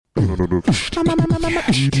Comedy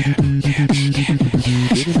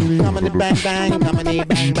bang bang, comedy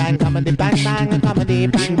bang bang, comedy bang bang, comedy bang bang, comedy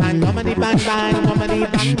bang bang, comedy bang bang, comedy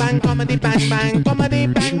bang bang, comedy bang bang, comedy bang bang, comedy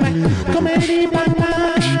bang bang, comedy bang bang,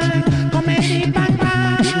 comedy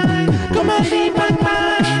bang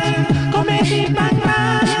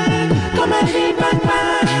bang, comedy bang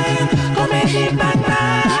bang, comedy bang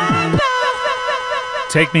bang.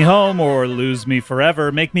 Take me home or lose me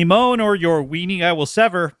forever. Make me moan or your weenie I will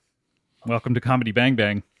sever. Welcome to Comedy Bang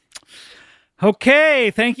Bang.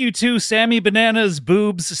 Okay, thank you to Sammy Bananas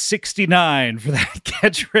Boobs 69 for that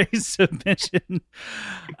catchphrase submission.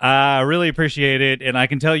 Really appreciate it, and I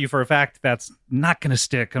can tell you for a fact that's not going to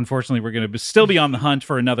stick. Unfortunately, we're going to still be on the hunt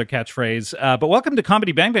for another catchphrase. But welcome to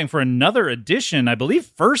Comedy Bang Bang for another edition, I believe,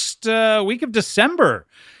 first week of December.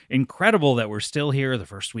 Incredible that we're still here the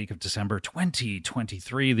first week of December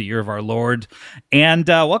 2023, the year of our Lord. And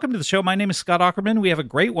welcome to the show. My name is Scott Aukerman. We have a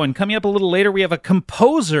great one. Coming up a little later, we have a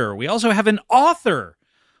composer. We also have an author.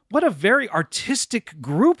 What a very artistic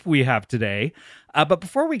group we have today. But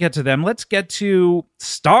before we get to them, let's get to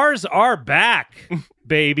Stars Are Back,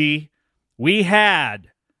 baby. We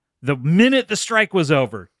had, the minute the strike was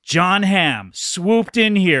over, John Hamm swooped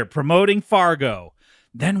in here promoting Fargo.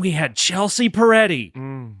 Then we had Chelsea Peretti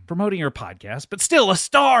promoting her podcast, but still a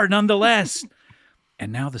star nonetheless.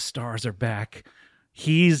 And now the stars are back.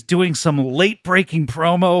 He's doing some late-breaking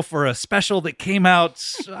promo for a special that came out,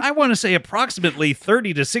 I want to say, approximately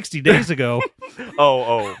 30 to 60 days ago.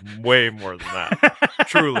 Oh, way more than that.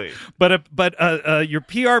 Truly. But your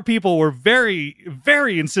PR people were very,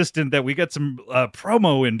 very insistent that we get some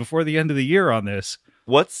promo in before the end of the year on this.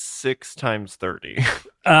 What's 6 times 30?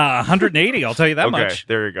 180, I'll tell you that okay, much.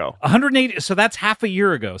 There you go. 180, so that's half a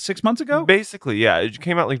year ago, 6 months ago? Basically, yeah. It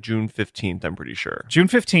came out like June 15th, I'm pretty sure. June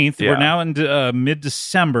 15th. Yeah. We're now in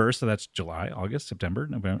mid-December, so that's July, August, September,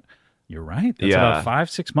 November. You're right. That's about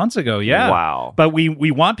 5-6 months ago. Yeah. Wow. But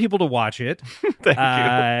we want people to watch it. Thank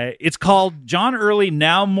you. It's called John Early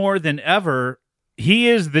Now More Than Ever. He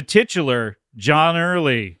is the titular John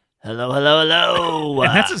Early. Hello, hello, hello.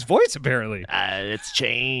 And that's his voice, apparently. It's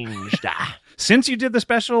changed. Since you did the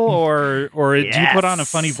special, or do you put on a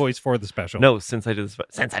Yes. funny voice for the special? No, since I did this.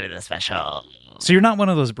 Since I did the special. So you're not one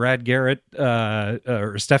of those Brad Garrett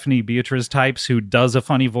or Stephanie Beatriz types who does a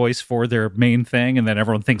funny voice for their main thing, and then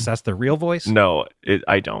everyone thinks that's their real voice? No,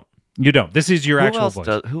 I don't. You don't. This is your actual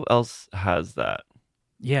voice. Who else has that?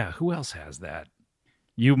 Yeah, who else has that?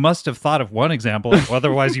 You must have thought of one example,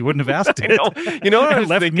 otherwise you wouldn't have asked it. You know what I was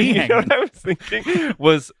Left me thinking? You know hanging. what I was thinking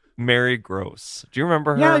was Mary Gross. Do you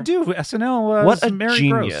remember her? Yeah, I do. SNL. What a Mary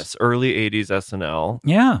genius! Gross. Early '80s SNL,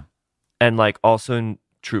 Yeah. and like also in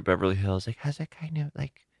Troop Beverly Hills. Like has that kind of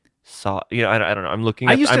like I don't know. I'm looking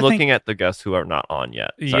at the guests who are not on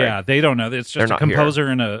yet. Sorry. Yeah, they don't know. It's They're just a not here. composer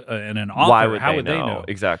and an author. Why would How they would know? they know?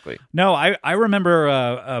 Exactly. No, I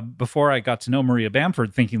remember before I got to know Maria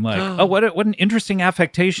Bamford thinking like, oh, what an interesting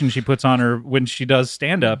affectation she puts on her when she does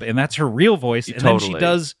stand-up, and that's her real voice. And then she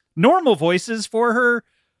does normal voices for her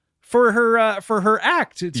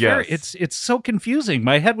act. It's Yes. it's so confusing.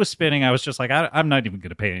 My head was spinning. I was just like, I'm not even going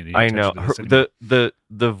to pay any attention I know to this anymore.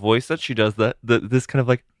 the voice that she does, this kind of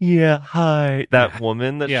like hi, that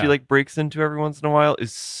woman that Yeah. she like breaks into every once in a while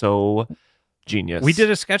is so genius. We did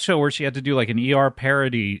a sketch show where she had to do like an ER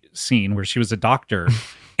parody scene where she was a doctor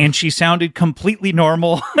and she sounded completely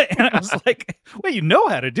normal. And I was like, well, you know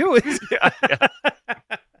how to do it. yeah.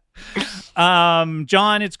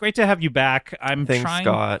 John, it's great to have you back. I'm Thanks, trying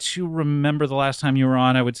Scott. to remember the last time you were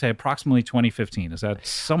on. I would say approximately 2015. Is that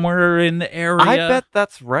somewhere in the area? I bet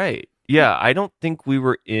that's right. Yeah, I don't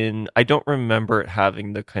remember it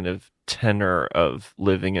having the kind of tenor of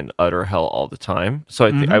living in utter hell all the time. So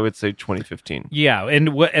I think I would say 2015. Yeah, and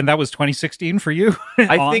that was 2016 for you?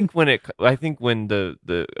 I think when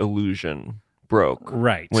the illusion broke,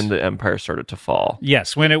 right, when the empire started to fall.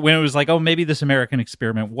 Yes, when it was like, oh, maybe this American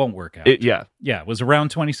experiment won't work out. Yeah, it was around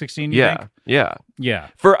 2016. You think? Yeah.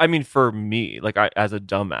 For me, like as a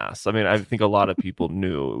dumbass, I mean, I think a lot of people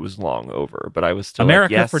knew it was long over, but I was still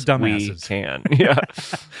America like, yes, for dumbasses. we can.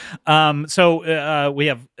 Yeah. So we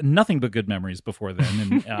have nothing but good memories before then,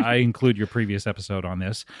 and I include your previous episode on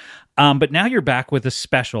this. But now you're back with a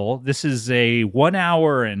special. This is a 1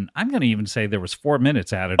 hour, and I'm going to even say there was 4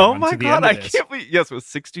 minutes added. Oh on my to the God, end of I this. can't believe. Yes, it was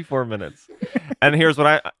 64 minutes. And here's what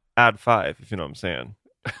I add 5, if you know what I'm saying.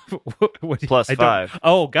 Plus 5.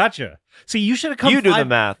 Oh, gotcha. See, you should have come. You do the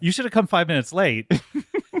math. You should have come 5 minutes late,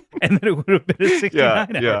 and then it would have been a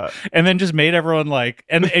 69 hour. Yeah. And then just made everyone like,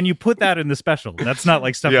 and you put that in the special. That's not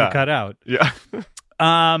like stuff you cut out. Yeah.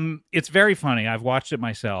 It's very funny. I've watched it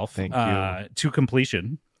myself. Thank you. To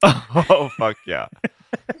completion. Oh fuck yeah.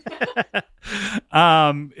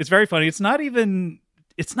 It's very funny.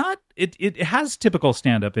 It has typical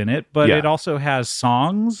stand-up in it, but it also has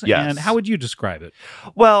songs. Yes. And how would you describe it?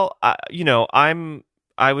 Well,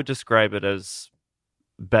 I would describe it as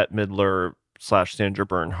Bette Midler / Sandra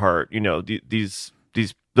Bernhardt.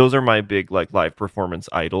 Those are my big like live performance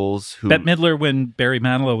idols. Bette Midler when Barry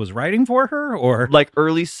Manilow was writing for her, or like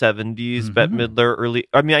early 70s. Bette Midler, early.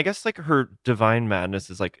 I mean, I guess like her Divine Madness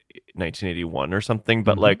is like 1981 or something.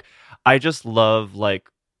 But like, I just love like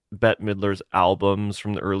Bette Midler's albums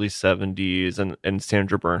from the early 70s and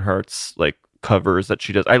Sandra Bernhardt's like covers that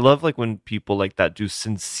she does. I love like when people like that do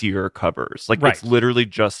sincere covers. Like it's literally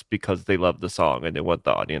just because they love the song and they want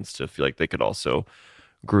the audience to feel like they could also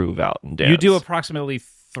groove out and dance. You do approximately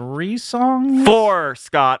 3 songs? 4,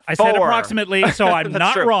 Scott. 4. I said approximately, so I'm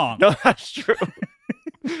not true. wrong. No, that's true.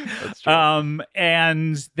 That's true.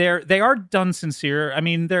 And they are done sincere. I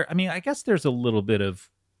mean, I guess there's a little bit of.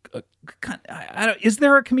 Is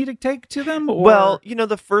there a comedic take to them? Or? Well,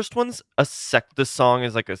 the first one's the song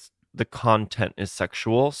is like the content is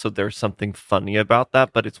sexual, so there's something funny about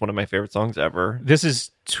that. But it's one of my favorite songs ever. This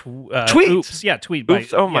is Tweet. Oops, yeah, Tweet.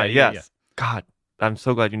 Oops. Oh my, yes. Yeah. God, I'm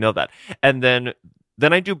so glad you know that. And then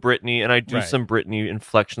I do Britney, and I do some Britney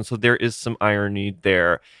inflection, so there is some irony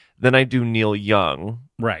there. Then I do Neil Young,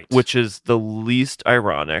 right, which is the least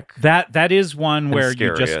ironic. That is one where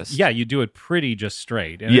scariest. you do it pretty just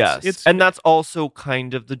straight. And yes, and that's also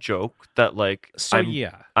kind of the joke that like so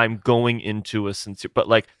I'm going into a sincere,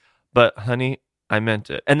 but honey, I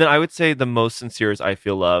meant it. And then I would say the most sincere is I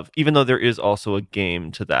Feel Love, even though there is also a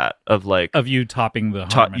game to that of you topping the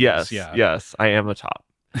harmonies. Yes, I am a top.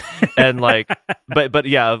 And like but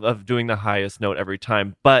yeah, of doing the highest note every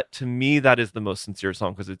time. But to me that is the most sincere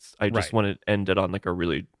song because I just want to end it on like a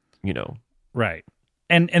really right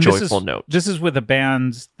and joyful note. This is with a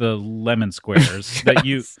band, the Lemon Squares, that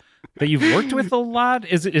you've worked with a lot.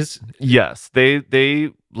 Yes, they've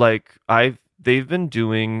been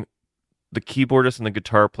doing. The keyboardist and the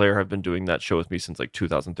guitar player have been doing that show with me since like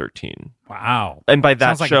 2013. Wow. And by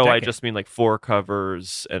that show, I just mean like 4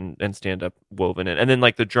 covers and stand-up woven in. And then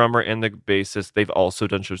like the drummer and the bassist, they've also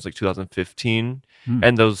done shows like 2015.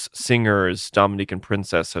 And those singers, Dominique and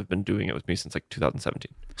Princess, have been doing it with me since like 2017.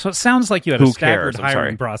 So it sounds like you had a staggered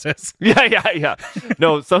hiring process. Yeah.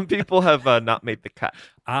 No, some people have not made the cut.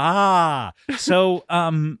 So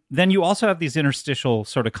then you also have these interstitial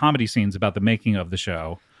sort of comedy scenes about the making of the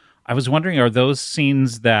show. I was wondering, are those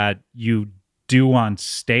scenes that you do on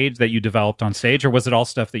stage, that you developed on stage, or was it all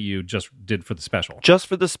stuff that you just did for the special? Just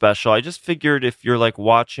for the special. I just figured if you're like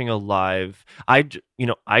watching a live, I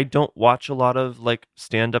don't watch a lot of like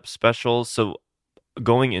stand-up specials, so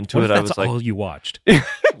going into what if it, I that's was like, all you watched,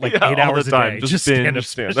 like 8 hours a day, just stand-up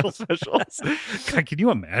specials. God, can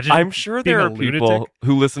you imagine? I'm sure there are people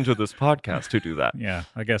who listen to this podcast who do that. Yeah,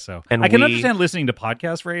 I guess so. And I can understand listening to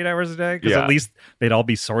podcasts for 8 hours a day because at least they'd all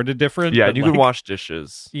be sort of different. Yeah, and you can wash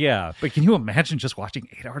dishes. Yeah, but can you imagine just watching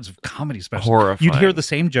 8 hours of comedy specials? Horrifying. You'd hear the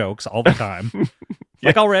same jokes all the time.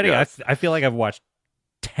 Like already, yes. I feel like I've watched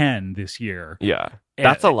 10 this year. Yeah.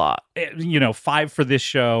 That's a lot. 5 for this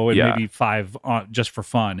show and maybe 5 just for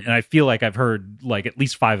fun. And I feel like I've heard like at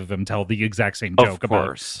least 5 of them tell the exact same joke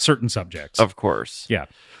about certain subjects. Of course. Yeah.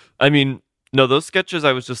 I mean, no, those sketches,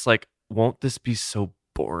 I was just like, won't this be so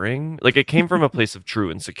boring? Like it came from a place of true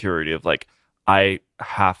insecurity of like, I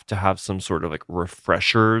have to have some sort of like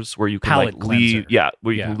refreshers where you can palate like leave. Yeah.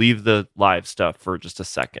 Where you can leave the live stuff for just a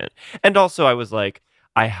second. And also I was like,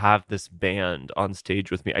 I have this band on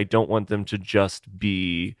stage with me. I don't want them to just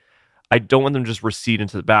recede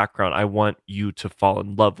into the background. I want you to fall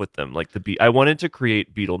in love with them. Like I wanted to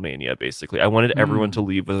create Beatlemania, basically. I wanted everyone to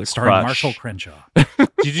leave with a starring crush. Marshall Crenshaw.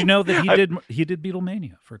 Did you know that he did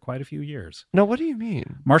Beatlemania for quite a few years? No, what do you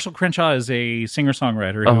mean? Marshall Crenshaw is a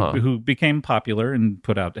singer-songwriter who became popular and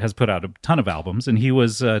has put out a ton of albums. And he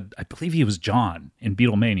was, I believe he was John in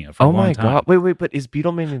Beatlemania for a long time. Oh my God. Wait, but is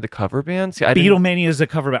Beatlemania the cover band? See, Beatlemania is a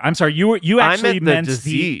cover band. I'm sorry, you actually meant the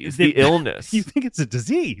disease, the illness. You think it's a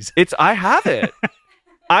disease? I have it.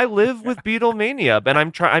 I live with Beatlemania, and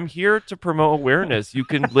I'm here to promote awareness. You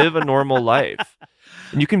can live a normal life.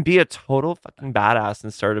 And you can be a total fucking badass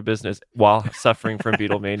and start a business while suffering from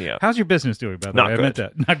Beatlemania. How's your business doing, by the way? Not good. I meant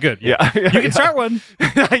that. Not good. Yeah. You can start one.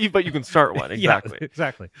 But you can start one. Exactly. Yeah,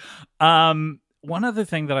 exactly. One other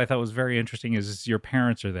thing that I thought was very interesting is your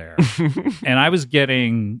parents are there. And I was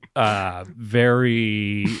getting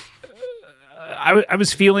very... I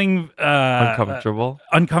was feeling uncomfortable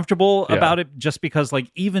about it just because, like,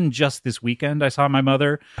 even just this weekend, I saw my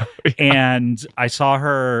mother and I saw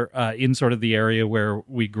her in sort of the area where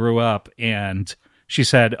we grew up, and She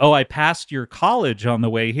said, "Oh, I passed your college on the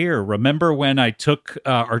way here. Remember when I took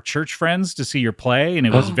our church friends to see your play, and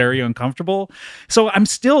it was very uncomfortable?" So I'm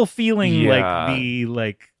still feeling like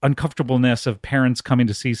the uncomfortableness of parents coming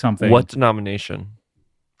to see something. What denomination?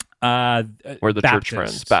 Or the church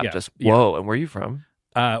friends? Baptist. Yeah. Whoa, and where are you from?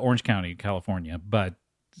 Orange County, California, but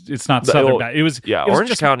it's not Southern Baptist. It was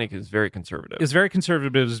Orange County is very conservative. It's very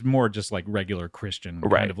conservative, but it was more just like regular Christian,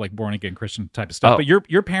 right. kind of like born again Christian type of stuff. But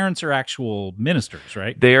your parents are actual ministers,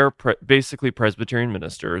 right? They are basically Presbyterian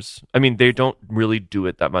ministers. I mean, they don't really do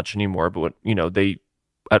it that much anymore, but they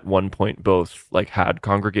at one point both like had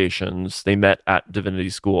congregations. They met at divinity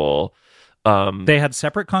school. They had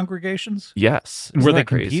separate congregations? Yes. Were they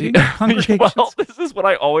competing congregations? Well, this is what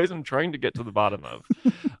I always am trying to get to the bottom of.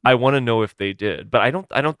 I want to know if they did, but I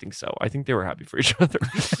don't think so. I think they were happy for each other.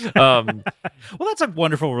 Well, that's a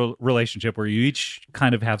wonderful relationship where you each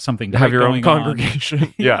kind of have something have your own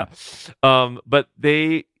congregation. Yeah. But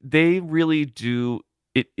they really do.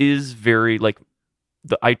 It is very like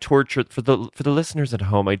I torture for the listeners at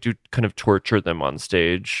home. I do kind of torture them on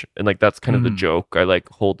stage, and like that's kind of the joke. I like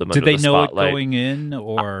hold them. Did under they the know spotlight. it going in,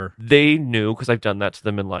 or they knew because I've done that to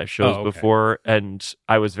them in live shows before, and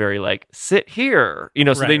I was very like, sit here,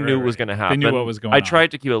 so they knew it was going to happen. They knew what was going on. I tried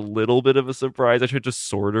to keep a little bit of a surprise. I tried to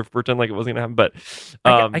sort of pretend like it wasn't going to happen,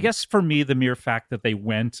 but I guess for me, the mere fact that they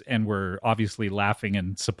went and were obviously laughing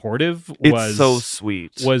and supportive it's so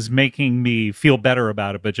sweet. Was making me feel better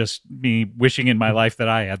about it, but just me wishing in my life that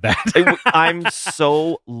I had that. I'm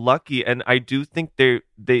so lucky, and I do think they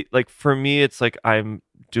like, for me it's like I'm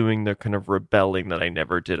doing the kind of rebelling that I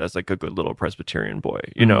never did as like a good little Presbyterian boy.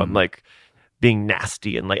 I'm like being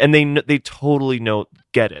nasty and they totally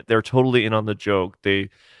get it. They're totally in on the joke. They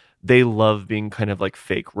love being kind of like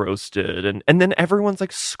fake roasted, and then everyone's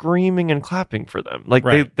like screaming and clapping for them. Like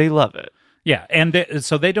they love it. Yeah, and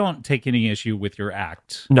so they don't take any issue with your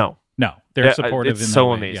act. No, they're supportive. It's in so that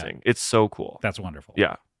way. amazing. Yeah. It's so cool. That's wonderful.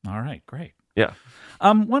 Yeah. All right, great. Yeah.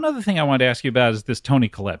 One other thing I wanted to ask you about is this Toni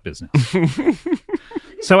Collette business.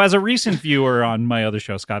 So as a recent viewer on my other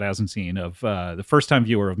show, Scott hasn't seen, of the first-time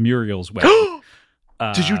viewer of Muriel's Wedding.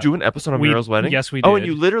 Did you do an episode on Muriel's Wedding? Yes, we did. Oh, and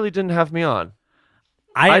you literally didn't have me on.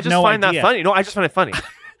 I just find that funny. No, I just find it funny.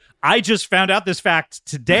 I just found out this fact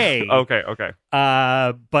today. Okay.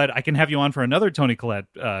 But I can have you on for another Toni Collette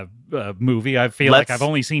movie. I feel like I've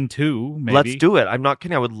only seen two, maybe. Let's do it. I'm not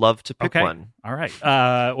kidding. I would love to pick one. All right.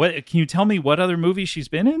 Can you tell me what other movie she's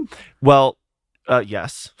been in? Well,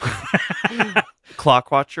 yes.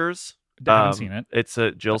 Clock Watchers. I haven't seen it. It's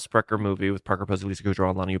a Jill Sprecher movie with Parker Posey, Lisa Kudrow,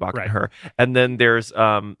 and Lana Ubach and her. And then there's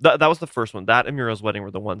that was the first one. That and Muriel's Wedding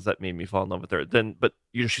were the ones that made me fall in love with her. But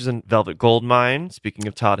she's in Velvet Goldmine. Speaking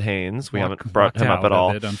of Todd Haynes, we haven't brought him up at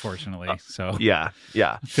all. Unfortunately, so yeah.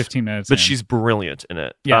 15 minutes. But she's brilliant in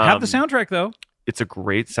it. Yeah, have the soundtrack though. It's a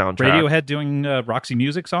great soundtrack. Radiohead doing Roxy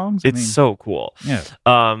Music songs. It's so cool. Yeah.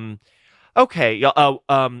 Okay. You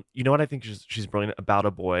know what I think she's brilliant About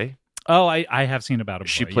a Boy. Oh, I have seen About a Boy.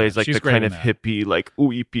 She plays like the kind of hippie, like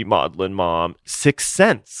weepy maudlin mom. Sixth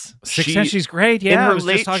Sense. She's great. Yeah, in her I was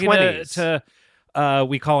late just talking 20s. to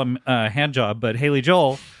we call him hand job, but Haley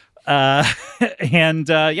Joel. And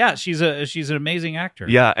she's an amazing actor.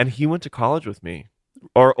 Yeah, and he went to college with me,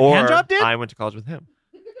 or Handjob did? I went to college with him.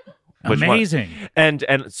 Amazing. And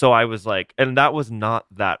so I was like, and that was not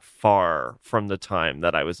that far from the time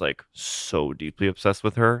that I was like so deeply obsessed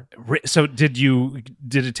with her. So did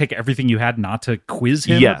it take everything you had not to quiz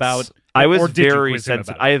him yes. about? I was very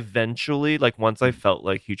sensitive. I eventually, like, once I felt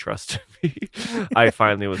like he trusted me, I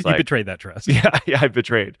finally was like, you betrayed that trust. Yeah, I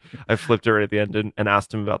betrayed. I flipped it right at the end and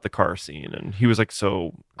asked him about the car scene, and he was like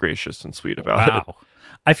so gracious and sweet about it. Wow.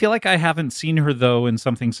 I feel like I haven't seen her though in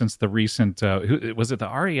something since the recent. Was it the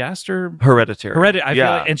Ari Aster? Hereditary. I feel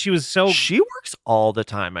like, and she was so. She works all the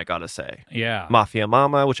time. I gotta say. Yeah. Mafia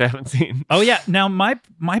Mama, which I haven't seen. Oh yeah. Now my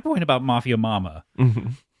point about Mafia Mama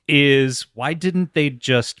is why didn't they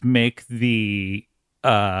just make the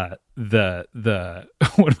what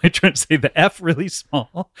am I trying to say? The F really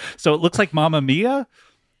small, so it looks like Mamma Mia.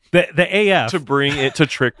 The AF to bring it to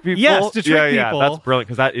trick people. Yes, to trick people. That's brilliant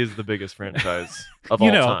because that is the biggest franchise of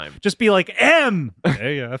all time. Just be like M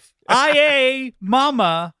AF IA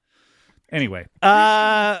Mama. Anyway,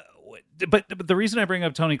 but the reason I bring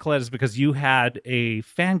up Toni Collette is because you had a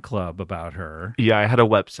fan club about her. Yeah, I had a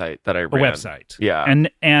website that I ran. A website. Yeah,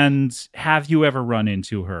 and have you ever run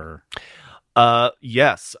into her?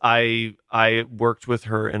 Yes, I worked with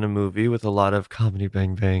her in a movie with a lot of Comedy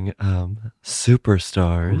Bang Bang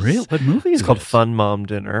superstars. Really? What movie is It's called this? Fun Mom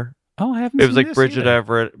Dinner. Oh, I haven't. It was seen like this Bridget either.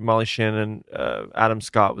 Everett, Molly Shannon, Adam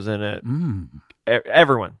Scott was in it.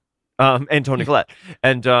 Everyone, and Toni Collette,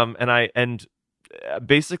 and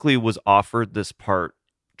basically was offered this part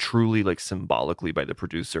truly like symbolically by the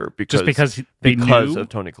producer Just because they because knew? of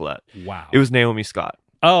Toni Collette. Wow. It was Naomi Scott.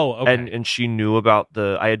 Oh, okay. And she knew about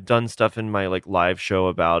I had done stuff in my like live show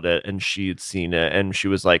about it, and she had seen it, and she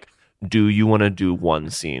was like, do you want to do one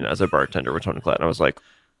scene as a bartender with Toni Collette? And I was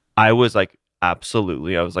like,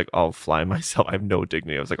 absolutely. I was like, I'll fly myself. I have no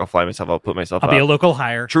dignity. I was like, I'll fly myself. I'll put myself I'll up. be a local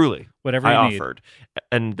hire. Truly. Whatever I you need. offered.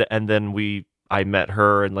 And then I met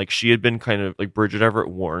her, and like she had been kind of like Bridget Everett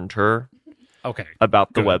warned her Okay.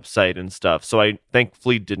 about the Good. website and stuff. So I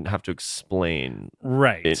thankfully didn't have to explain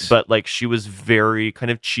Right. it. But like she was very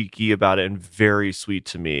kind of cheeky about it and very sweet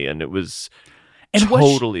to me. And it was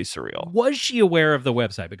totally surreal. Was she aware of the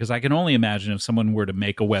website? Because I can only imagine if someone were to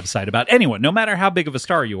make a website about anyone, no matter how big of a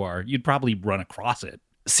star you are, you'd probably run across it.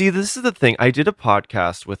 See, this is the thing. I did a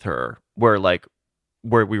podcast with her where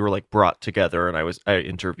we were like brought together, and I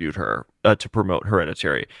interviewed her to promote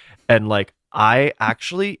Hereditary. And like I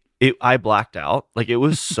blacked out. Like it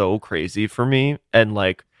was so crazy for me, and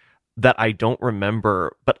like that I don't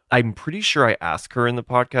remember, but I'm pretty sure I asked her in the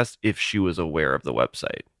podcast if she was aware of the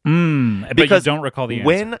website. But you don't recall the answer.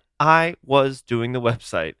 When I was doing the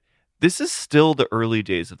website, this is still the early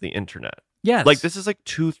days of the internet. Yes. Like this is like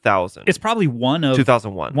 2000. It's probably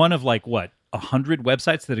 2001. One of like what, 100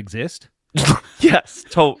 websites that exist? Yes,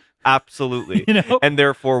 absolutely. You know? And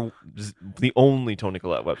therefore the only Toni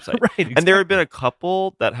Collette website. Right. Exactly. And there had been a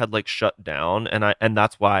couple that had like shut down, and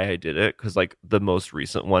that's why I did it, because like the most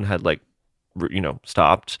recent one had like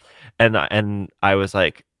stopped, and I was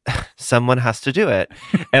like, someone has to do it,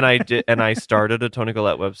 and I did, and I started a Toni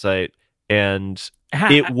Collette website, and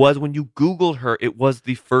it was, when you Googled her, it was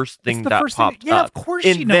the first thing that popped up. Yeah, of course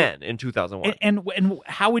she knows. In 2001. And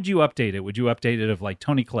how would you update it? Would you update it of like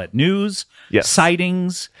Toni Collette news, Yes.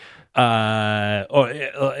 sightings? I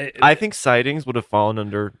think sightings would have fallen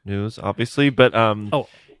under news, obviously, but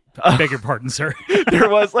I beg your pardon, sir. there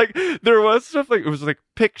was stuff like, it was like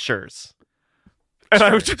pictures, and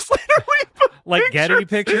I was just literally Like Getty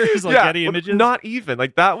pictures, like Getty images. Not even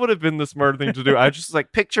like that would have been the smart thing to do. I was just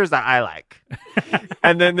like pictures that I like,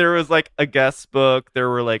 and then there was like a guest book. There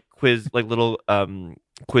were like little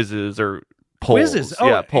quizzes or polls. Quizzes. Oh,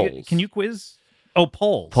 yeah, polls. Can you quiz? Oh,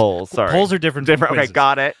 polls. Polls. Sorry, Polls are different. From Okay, quizzes.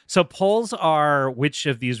 got it. So polls are which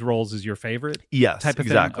of these roles is your favorite? Yes, type of thing?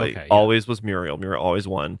 exactly. Okay, yeah. Always was Muriel. Muriel always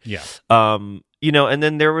won. Yeah. And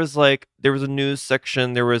then there was a news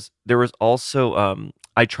section. There was also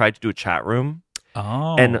I tried to do a chat room.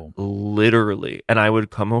 Oh. And literally, and I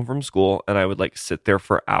would come home from school and I would like sit there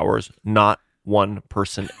for hours. Not one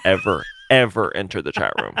person ever entered the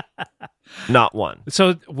chat room. Not one.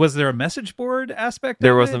 So was there a message board aspect?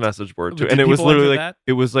 There of was it? a message board too. Did And it was people enter literally that? like,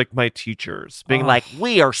 it was like my teachers being Oh. like,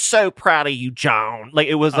 we are so proud of you, Joan. Like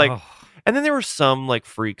it was like, Oh. and then there were some like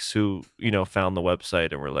freaks who, found the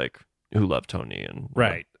website and were like, who love Toni and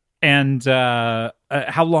Right. And how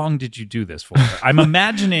long did you do this for? I'm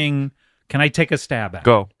imagining. Can I take a stab at it?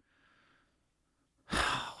 Go.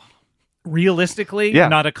 Realistically, Yeah.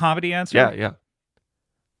 not a comedy answer? Yeah.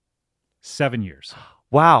 7 years.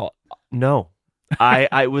 Wow. No.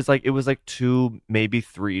 I was like, it was like 2, maybe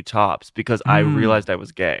 3 tops, because I realized I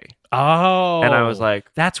was gay. Oh. And I was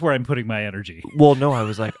like, that's where I'm putting my energy. well, no, I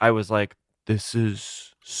was like, this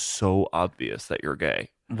is so obvious that you're gay.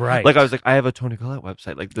 Right. Like I was like, I have a Toni Collette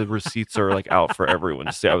website. Like the receipts are like out for everyone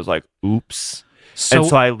to see. I was like, oops. And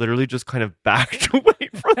so I literally just kind of backed away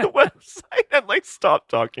from the website and like stopped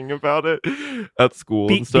talking about it at school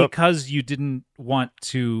and stuff. Because you didn't want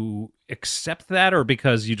to accept that, or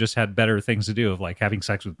because you just had better things to do, of like having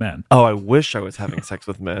sex with men? Oh, I wish I was having sex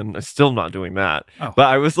with men. I'm still not doing that. Oh. But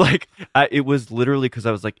I was like, it was literally because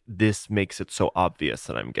I was like, this makes it so obvious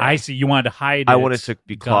that I'm gay. I see. You wanted to hide I it. wanted to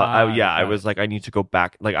be I was like, I need to go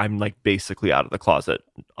back. Like I'm like basically out of the closet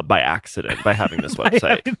by accident by having this by website.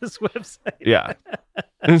 having this website. Yeah.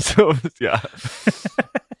 And so yeah.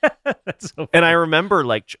 That's so And I remember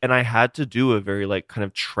like, and I had to do a very like kind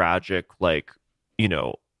of tragic, like,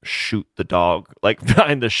 shoot the dog like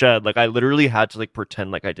behind the shed. Like I literally had to like pretend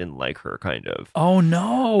like I didn't like her, kind of. Oh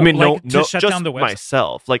no! I mean, like, no, to shut just down the website.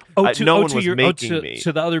 myself. Like no one was making me.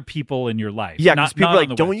 To the other people in your life. Yeah, because people not are on the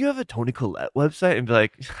like, don't web. you have a Toni Collette website? And be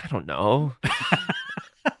like, I don't know.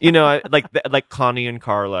 Like Connie and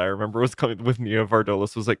Carla, I remember was coming with Nia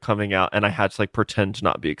Vardolis was like coming out, and I had to like pretend to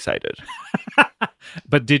not be excited.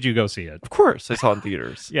 But did you go see it? Of course, I saw it in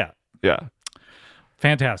theaters. Yeah. Yeah.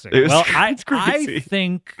 Fantastic. It was Well, it's crazy. I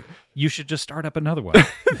think you should just start up another one.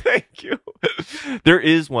 Thank you. There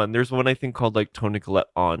is one. There's one I think called like Toni Collette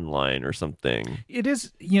Online or something. It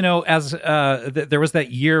is, as there was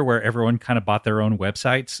that year where everyone kind of bought their own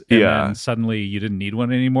websites, and then suddenly you didn't need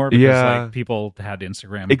one anymore because like people had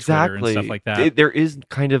Instagram, and Twitter, and stuff like that. There is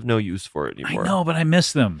kind of no use for it anymore. I know, but I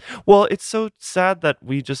miss them. Well, it's so sad that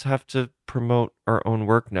we just have to promote our own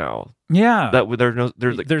work now. Yeah, that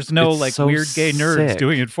there's no like so weird gay nerds sick.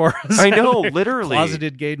 doing it for us. I know, literally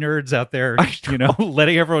closeted gay nerds out there,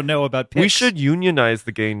 letting everyone know about pics. We should unionize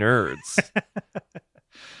the gay nerds.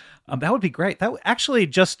 That would be great. That would actually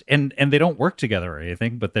just and they don't work together or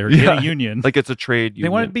anything, but they're in a union. Like it's a trade union. They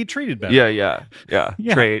want to be treated better. Yeah.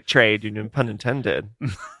 Trade union, pun intended.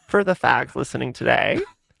 For the fags listening today.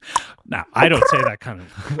 Now, I don't say that kind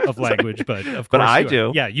of language, but of course I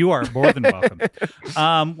do. Yeah, you are more than welcome.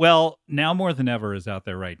 Well, Now More Than Ever is out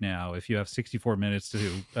there right now. If you have 64 minutes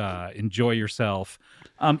to enjoy yourself,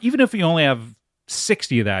 even if you only have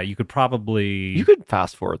 60 of that, you could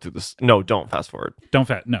fast forward through this. No, don't fast forward.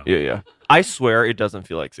 No. Yeah. I swear it doesn't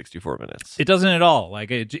feel like 64 minutes. It doesn't at all.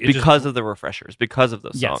 Like it because of the refreshers, because of the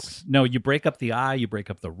songs. Yes. No, you break up the eye, you break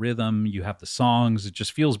up the rhythm, you have the songs. It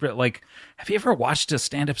just feels like, have you ever watched a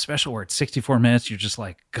stand-up special where it's 64 minutes? You're just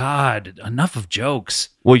like, God, enough of jokes.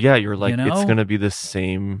 Well, yeah, you're like, it's going to be the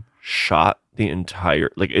same shot the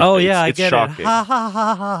entire, like, I get shocking. It. Ha, ha,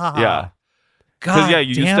 ha, ha, ha. Yeah. God,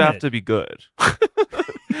 you used to have to be good.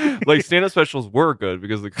 Like stand-up specials were good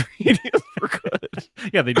because the comedians were good.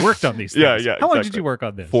 Yeah, they'd worked on these things. Yeah. How long did you work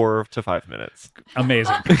on this? 4 to 5 minutes.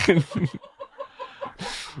 Amazing.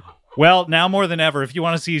 Well, Now More Than Ever. If you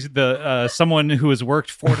want to see the someone who has worked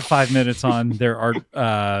 4 to 5 minutes on their art,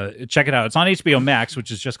 check it out. It's on HBO Max, which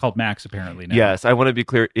is just called Max apparently now. Yes, I want to be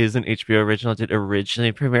clear. It is an HBO original. It did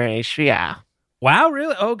originally premiere on HBO. Wow,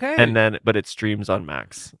 really? Okay. But it streams on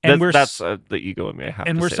Max. And that's the ego in me. I have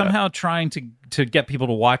and to we're say somehow trying to get people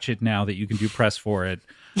to watch it now that you can do press for it.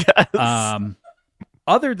 Yes.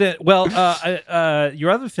 Other than your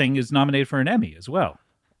other thing is nominated for an Emmy as well.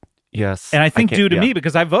 Yes, and I think due to me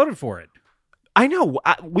because I voted for it. I know.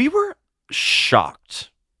 We were shocked,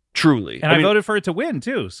 truly, and I voted for it to win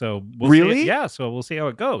too. So really, so we'll see how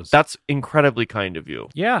it goes. That's incredibly kind of you.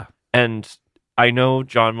 Yeah, and I know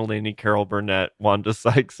John Mulaney, Carol Burnett, Wanda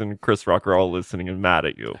Sykes, and Chris Rock are all listening and mad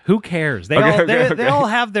at you. Who cares? They all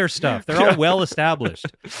have their stuff. They're all well established.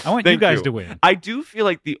 I want you guys to win. I do feel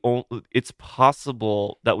like it's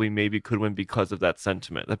possible that we maybe could win because of that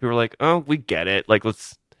sentiment. That people are like, oh, we get it. Like,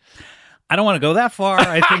 let's. I don't want to go that far.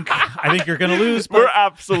 I think you're going to lose. But... We're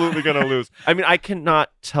absolutely going to lose. I mean, I cannot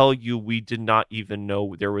tell you we did not even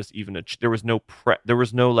know there was no prep. There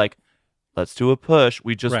was no like, let's do a push.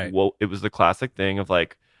 We just woke. It was the classic thing of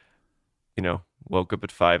like, woke up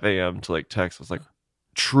at 5 a.m. to like text. Was like,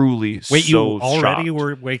 truly. Wait, you shocked. already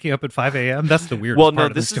were waking up at 5 a.m.? That's the weirdest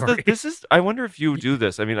part of the story. This is. I wonder if you do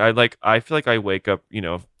this. I mean, I feel like I wake up,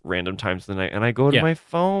 random times of the night, and I go to my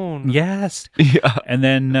phone. Yes. Yeah. And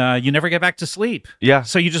then you never get back to sleep. Yeah.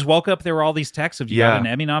 So you just woke up. There were all these texts of you got an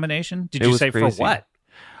Emmy nomination. Did you say crazy. For what?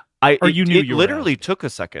 It literally took a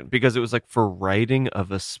second because it was like for writing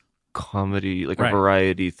of a comedy, like a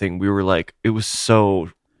variety thing. We were like, it was so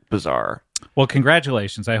bizarre. Well,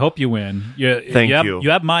 congratulations. I hope you win. Thank you. You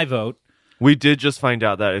have my vote. We did just find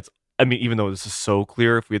out that even though this is so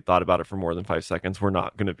clear, if we had thought about it for more than 5 seconds, we're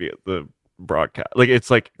not going to be at the broadcast. Like, it's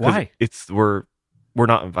like, why? We're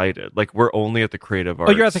not invited. Like, we're only at the Creative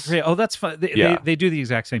Arts. Oh, you're at the Creative. Oh, that's fun. They do the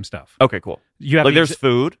exact same stuff. Okay, cool. There's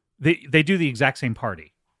food. They do the exact same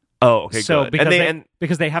party. Oh, okay. So good.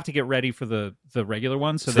 because they have to get ready for the regular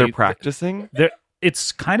one, so they're practicing.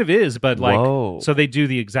 It's kind of is, but like, Whoa. So they do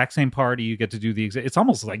the exact same party. You get to do it's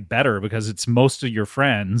almost like better because it's most of your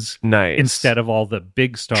friends, nice, instead of all the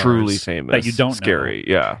big stars, truly famous that you don't scary.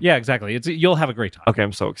 know. Yeah, exactly. You'll have a great time. Okay,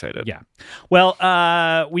 I'm so excited. Yeah. Well,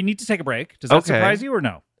 we need to take a break. Does that surprise you or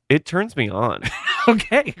no? It turns me on.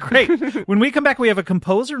 Okay, great. When we come back, we have a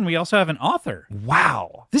composer and we also have an author.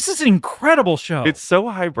 Wow. This is an incredible show. It's so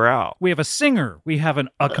highbrow. We have a singer. We have a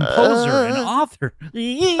composer, an author.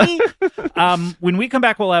 When we come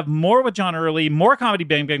back, we'll have more with John Early, more Comedy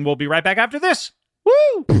Bang Bang. We'll be right back after this.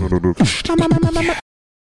 Woo!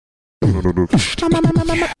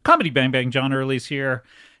 Comedy Bang Bang, John Early's here.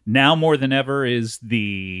 Now more than ever is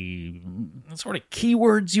the sort of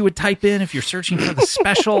keywords you would type in if you're searching for the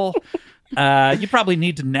special. You probably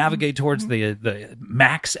need to navigate towards the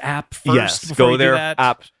Max app first. Yes, go there.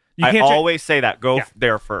 App. I always say that. Go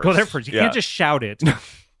there first. Go there first. You can't just shout it,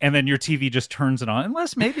 and then your TV just turns it on.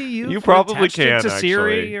 Unless maybe you probably can it to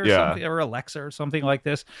Siri actually. or something, or Alexa or something like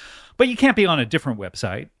this. But you can't be on a different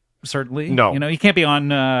website. certainly. No. You know, you can't be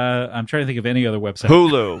on, I'm trying to think of any other website.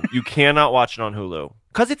 Hulu. You cannot watch it on Hulu.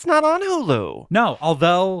 Because it's not on Hulu. No,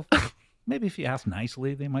 although maybe if you ask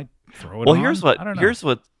nicely, they might throw it Well, on. I don't know. here's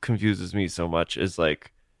what confuses me so much is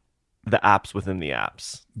like the apps within the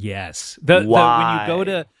apps. Yes. When Why? you go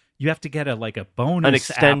to, you have to get a bonus An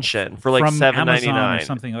extension app for like from $7.99 Amazon or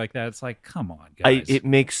something like that. It's like, come on, guys. It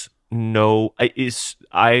makes no.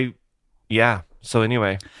 Yeah. So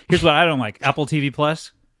anyway, Here's what I don't like: Apple TV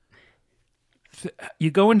Plus. You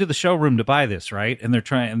go into the showroom to buy this, right? And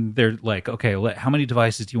they're like, okay, how many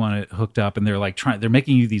devices do you want it hooked up? And they're like they're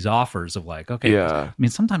making you these offers of like, okay, Yeah. I mean,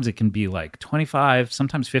 sometimes it can be like 25,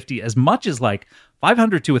 sometimes 50, as much as like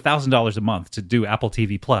 $500 to $1,000 a month to do Apple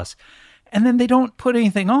TV Plus. And then they don't put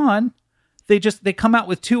anything on. They come out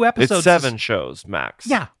with 2 episodes. it's 7 shows max.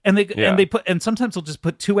 Yeah. And sometimes they'll just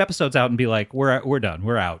put 2 episodes out and be like, we're done,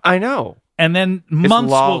 we're out. I know. And then months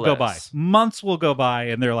will go by. lawless. Months will go by,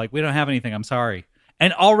 and they're like, "We don't have anything. I'm sorry."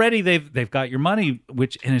 And already they've got your money,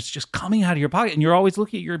 and it's just coming out of your pocket. And you're always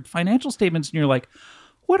looking at your financial statements, and you're like,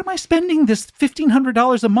 "What am I spending this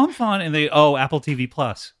 $1,500 a month on?" And Apple TV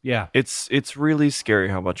Plus. Yeah, It's really scary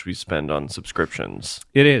how much we spend on subscriptions,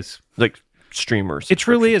 it is. like streamers. It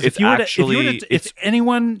truly is. It's If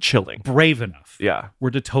anyone chilling. brave enough, Yeah. were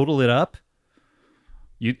to total it up,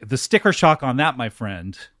 the sticker shock on that, my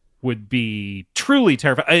friend, would be truly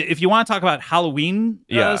terrifying. If you want to talk about Halloween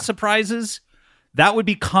surprises, that would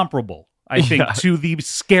be comparable, I think, to the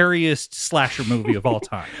scariest slasher movie of all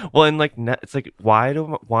time. Well, and like it's like why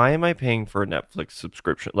am I paying for a Netflix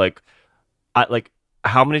subscription? Like,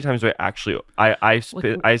 how many times do I actually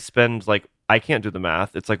I spend like I can't do the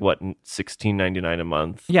math. It's like what $16.99 a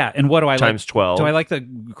month. Yeah, and what do I times 12? Do I like the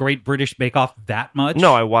Great British Bake Off that much?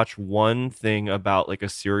 No, I watch one thing about like a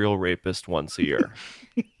serial rapist once a year.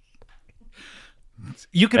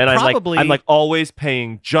 You could and probably. I'm like always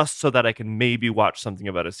paying just so that I can maybe watch something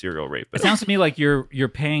about a serial It rapist sounds to me like you're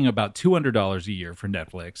paying about $200 a year for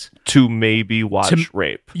Netflix to maybe watch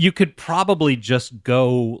rape. You could probably just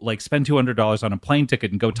go spend $200 on a plane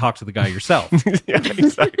ticket and go talk to the guy yourself. Yeah,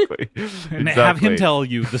 exactly. And have him tell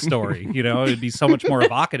you the story. You know, it'd be so much more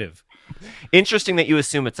evocative. Interesting that you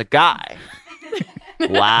assume it's a guy.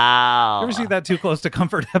 Wow. You ever see that Too Close to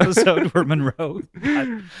Comfort episode where Monroe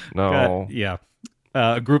No.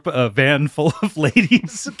 a van full of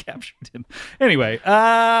ladies captured him. Anyway,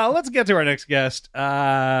 let's get to our next guest.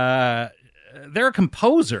 They're a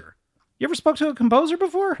composer. You ever spoke to a composer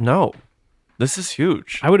before? No. This is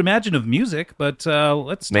huge. I would imagine of music, but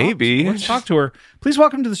let's talk to her. Please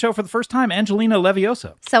welcome to the show for the first time, Angelina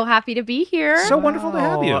Leviosa. So happy to be here. So wonderful to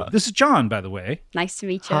have you. This is John, by the way. Nice to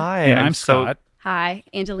meet you. Hi, And I'm Scott. Hi,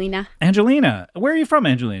 Angelina. Angelina, where are you from,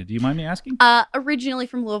 Angelina? Do you mind me asking? Originally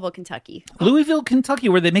from Louisville, Kentucky. Louisville, Kentucky,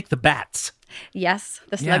 where they make the bats. Yes,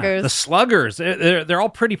 the sluggers. Yeah, the sluggers. They're all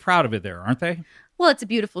pretty proud of it there, aren't they? Well, it's a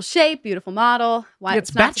beautiful shape, beautiful model. Why It's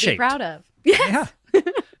it's not to bat-shaped. be proud of? Yes. Yeah.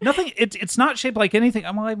 Nothing. It's not shaped like anything.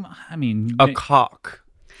 I mean, A cock.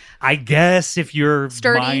 I guess if your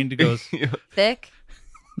Sturdy. mind goes, Thick,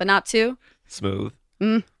 but not too. Smooth.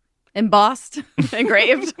 Embossed,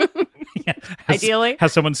 engraved, ideally.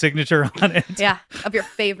 has someone's signature on it. Yeah, of your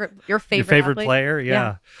favorite Your favorite athlete. player.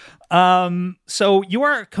 Yeah. So you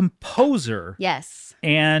are a composer. Yes.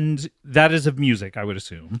 And that is of music, I would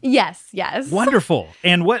assume. Yes. Wonderful.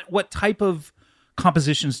 And what type of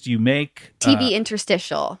compositions do you make? TV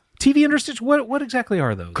interstitial. TV interstitial. What exactly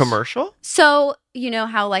are those? Commercial? So, you know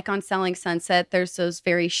how like on Selling Sunset, there's those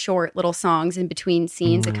very short little songs in between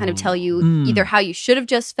scenes that kind of tell you either how you should have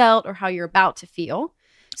just felt or how you're about to feel.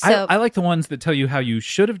 So I like the ones that tell you how you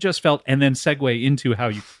should have just felt and then segue into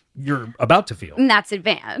how you're about to feel. and that's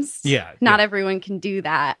advanced. Yeah, Not yeah. everyone can do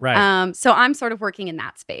that. Right. So I'm sort of working in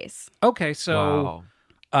that space. Okay, so Wow.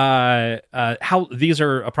 how these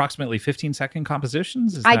are approximately 15-second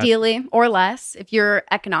compositions? Is that- Ideally, or less, if you're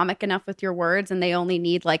economic enough with your words and they only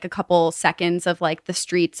need like a couple seconds of like the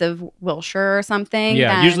streets of Wilshire or something.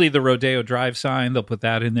 Yeah, then- usually the Rodeo Drive sign, they'll put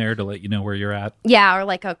that in there to let you know where you're at. Yeah, or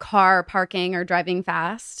like a car parking or driving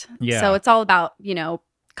fast. Yeah. So it's all about,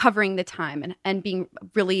 covering the time and being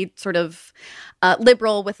really sort of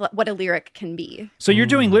liberal with what a lyric can be. So you're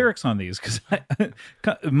doing lyrics on these because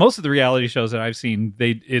most of the reality shows that I've seen,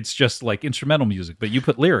 it's just like instrumental music, but you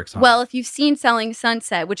put lyrics on. Well, if you've seen Selling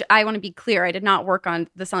Sunset, which I want to be clear, I did not work on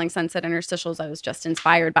the Selling Sunset interstitials. I was just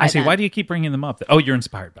inspired by I see. them. Why do you keep bringing them up? Oh, you're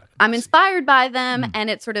inspired by them. I'm inspired by them, and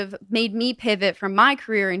it sort of made me pivot from my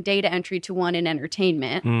career in data entry to one in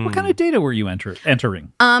entertainment. What kind of data were you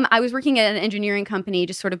entering? I was working at an engineering company,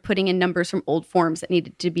 just sort of putting in numbers from old forms that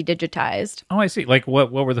needed to be digitized. Oh, I see. Like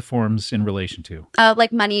what were the forms in relation to?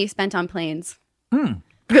 Like money spent on planes. Got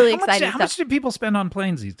Really How much, exciting how much stuff. do people spend on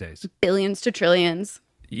planes these days? Billions to trillions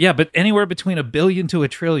Yeah, but anywhere between $1 billion to $1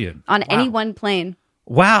 trillion. on Wow. any one plane.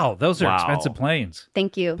 Wow, those are Wow. expensive planes.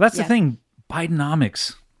 Thank you. That's the Yes. thing.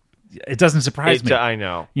 Bidenomics. It doesn't surprise me. I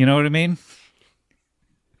know. You know what I mean?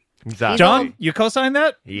 Exactly. John, you co-sign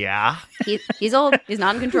that? Yeah. He's old. He's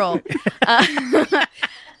not in control.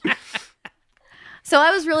 So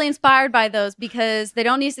I was really inspired by those because they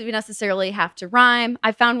don't necessarily have to rhyme.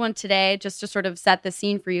 I found one today just to sort of set the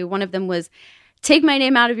scene for you. One of them was, take my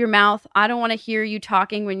name out of your mouth. I don't want to hear you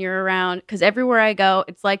talking when you're around because everywhere I go,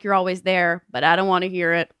 it's like you're always there, but I don't want to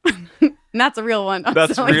hear it. And that's a real one.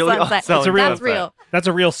 That's really Sunset. Selling That's Sunset. real. That's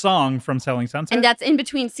a real song from Selling Sunset. And that's in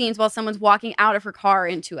between scenes while someone's walking out of her car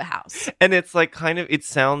into a house. And it's like kind of, it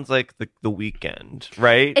sounds like the Weekend,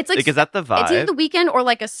 right? It's like is that the vibe? It's either The Weeknd or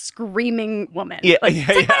like a screaming woman. Yeah, Like, yeah,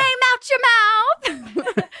 take yeah. my name out your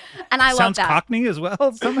mouth. And I love Sounds that. Cockney as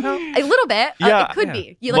well, somehow. A little bit. Yeah. It could Yeah.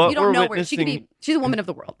 be. You What you don't we're know where she could be. witnessing- She's a woman of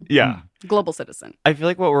the world, Yeah. global citizen. I feel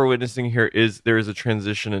like what we're witnessing here is there is a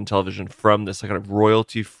transition in television from this kind of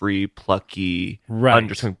royalty-free, plucky Right.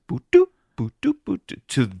 undertone, boot-doo, boot-doo, boot-doo,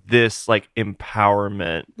 to this like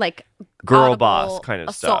empowerment, Like girl audible boss kind of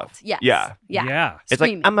assault. stuff. Yes. Yeah. Yeah. It's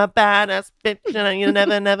Screaming. like I'm a badass bitch and you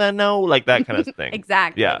never know, like that kind of thing.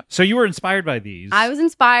 Exactly. Yeah. So you were inspired by these. I was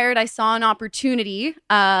inspired. I saw an opportunity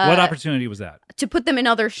What opportunity was that? to put them in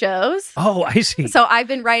other shows. Oh, I see. So I've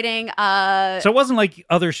been writing So it wasn't like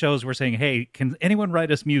other shows were saying, hey, can anyone write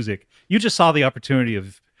us music? You just saw the opportunity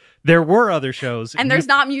of, there were other shows. and there's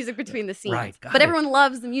not music between the scenes. Right, got but it. everyone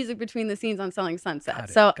loves the music between the scenes on Selling Sunset. Got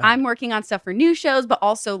it, So got I'm it. working on stuff for new shows, but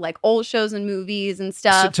also like old shows and movies and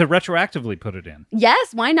So stuff. to retroactively put it in.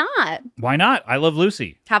 Yes, why not? Why not? I love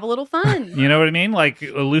Lucy. Have a little fun. You know what I mean? Like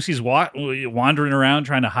Lucy's wandering around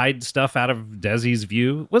trying to hide stuff out of Desi's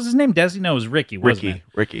view. Was his name Desi? No, it was Ricky, wasn't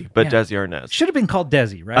Ricky, but Yeah. Desi Arnaz. it? Should have been called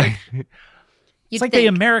Desi, right? You'd It's like think. they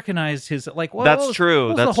Americanized his, like, what That's was, true. What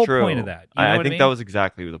was That's the whole true. point of that? You know I what think mean? that was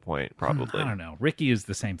exactly the point, probably. I don't know. Ricky is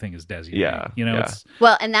the same thing as Desi. to Yeah, me. You know, yeah. it's,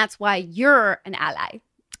 Well, and that's why you're an ally.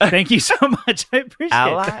 thank you so much. I appreciate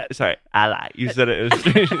Ally? that. Sorry, ally. You said it.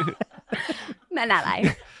 An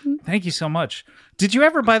ally. Thank you so much. Did you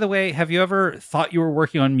ever, by the way, have you ever thought you were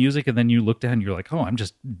working on music and then you looked down and you're like, oh, I'm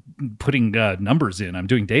just putting numbers in. I'm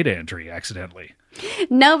doing data entry accidentally.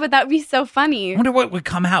 No, but that would be so funny. I wonder what would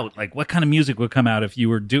come out. Like, what kind of music would come out if you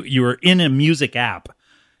were in a music app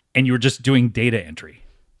and you were just doing data entry?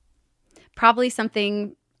 Probably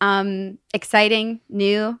something exciting,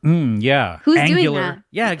 new. Yeah. Who's doing Angular. that?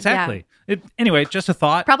 Yeah, exactly. Anyway, just a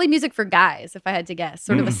thought. Probably music for guys, if I had to guess.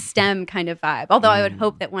 Sort of a STEM kind of vibe. Although I would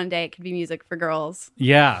hope that one day it could be music for girls.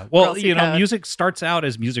 Yeah. Well, Girls Who you know, Code. music starts out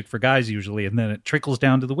as music for guys usually, and then it trickles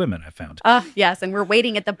down to the women, I found. Yes, and we're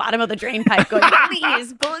waiting at the bottom of the drain pipe going,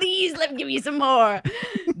 please, let me give you some more.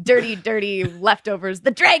 Dirty, dirty leftovers.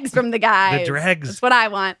 The dregs from the guys. The dregs. That's what I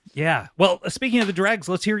want. Yeah. Well, speaking of the dregs,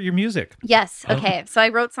 let's hear your music. Yes. Oh. Okay. So I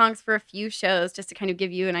wrote songs for a few shows just to kind of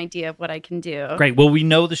give you an idea of what I can do. Great. Will we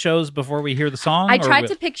know the shows before we hear the song? I or tried will-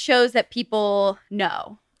 to pick shows that people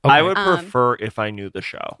know. Okay. I would prefer if I knew the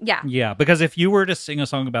show. Yeah. Yeah, because if you were to sing a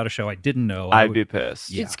song about a show I didn't know, I I'd would be pissed.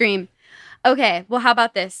 Yeah. You'd scream. Okay. Well, how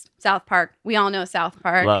about this? South Park. We all know South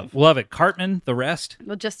Park. love it. Cartman, the rest.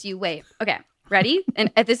 Well, just you wait. Okay. Ready? And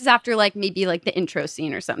this is after maybe the intro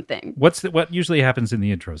scene or something. What usually happens in the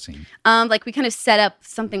intro scene? Like we kind of set up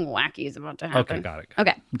something wacky is about to happen. Okay, got it.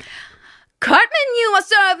 Okay. Cartman, you are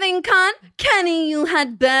serving con. Kenny, you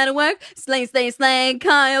had better work. Slay, slay, slay.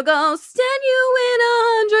 Kyle, go stand you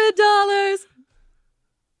win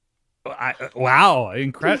 $100. Wow,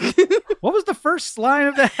 incredible! What was the first line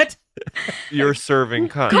of that? You're serving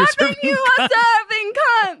cunt. Cartman, you are serving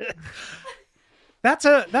con.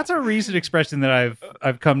 That's a recent expression that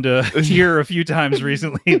I've come to hear a few times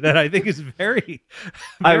recently that I think is very.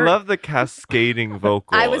 I love the cascading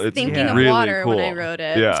vocal. I was It's thinking of really water when cool. I wrote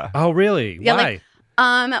it. Yeah. Oh, really? Yeah,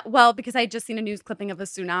 Why? Well, because I had just seen a news clipping of a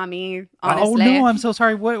tsunami. Oh Honestly. no, I'm so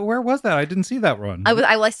sorry. Where was that? I didn't see that one.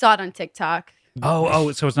 I saw it on TikTok.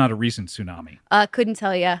 Oh, so it's not a recent tsunami. Couldn't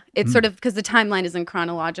tell you. It's sort of because the timeline isn't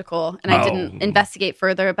chronological, and I didn't investigate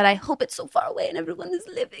further. But I hope it's so far away and everyone is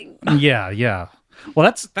living. Yeah. Well,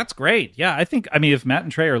 that's great. Yeah, I mean, if Matt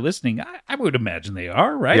and Trey are listening, I would imagine they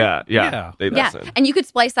are, right? Yeah. They Yeah, listen. and you could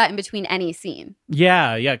splice that in between any scene.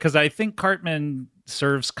 Yeah, because I think Cartman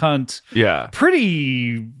serves cunt Yeah.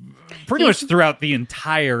 pretty much throughout the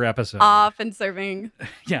entire episode. Off and serving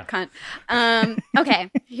Yeah. cunt.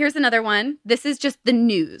 Okay, here's another one. This is just the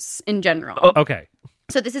news in general. Okay.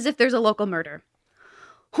 So this is if there's a local murder.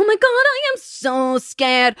 Oh my God, I am so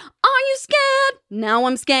scared. Are you scared? Now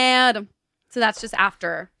I'm scared. So that's just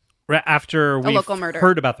after After we local murder.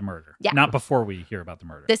 heard about the murder. Yeah. Not before we hear about the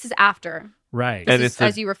murder. This is after. Right. And This is it's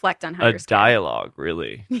as you reflect on how a you're scared. dialogue,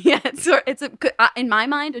 really. Yeah, it's in my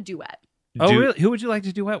mind a duet. Oh, really? Who would you like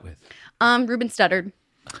to duet with? Ruben Studdard.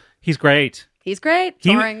 He's great. He's great.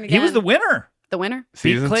 He Touring was again. the winner. The winner.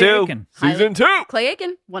 Season Clay 2. Aiken. Season 2. Clay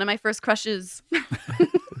Aiken, one of my first crushes.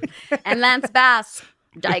 And Lance Bass.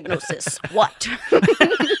 Diagnosis. What?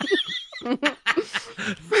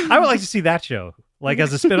 I would like to see that show, like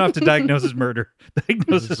as a spinoff to Diagnosis Murder.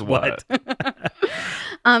 Diagnosis what?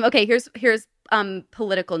 Okay, here's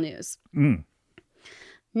political news.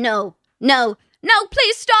 No,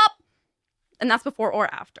 please stop. And that's before or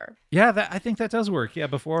after. Yeah, I think that does work. Yeah,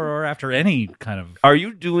 before or after any kind of. Are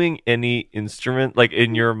you doing any instrument like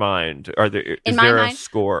in your mind? Is my there a mind,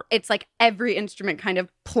 score? It's like every instrument kind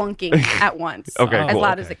of plunking at once. Okay, as cool.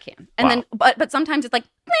 loud as it can. And then but sometimes it's like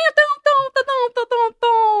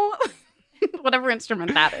whatever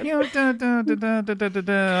instrument that is. London.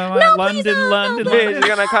 You're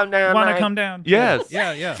gonna come down. Want to come down? Yes.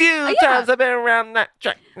 Yeah. Few times I've been around that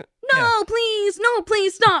track. No, please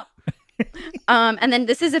stop. And then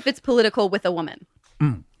this is if it's political with a woman.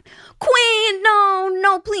 Queen,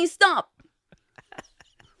 no, please stop.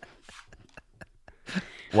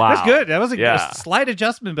 Wow. That's good. That was Yeah. a slight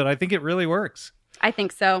adjustment, but I think it really works. I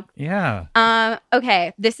think so. Yeah.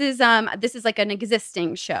 Okay. This is like an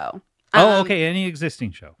existing show. Okay. Any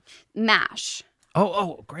existing show. MASH.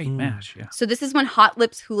 Oh, great MASH. Yeah. So this is when Hot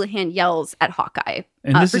Lips Houlihan yells at Hawkeye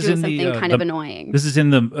And this for is doing in something the, kind of annoying. This is in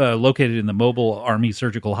the located in the Mobile Army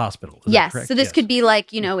Surgical Hospital. Is that Yes. correct? So this Yes. could be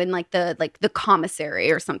like, in like the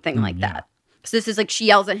commissary or something like yeah. that. So this is like she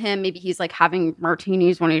yells at him. Maybe he's like having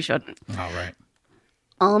martinis when he shouldn't. All right.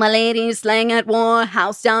 All my ladies slang at war,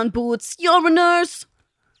 house down boots. You're a nurse.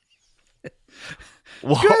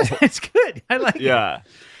 Whoa. Good. It's good. I like it. Yeah.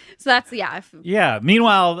 So that's yeah. Yeah.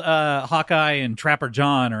 Meanwhile, Hawkeye and Trapper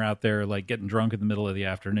John are out there like getting drunk in the middle of the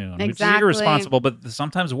afternoon, which is Exactly. irresponsible. But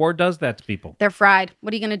sometimes war does that to people. They're fried.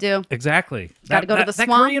 What are you gonna do? Exactly. Gotta go to the that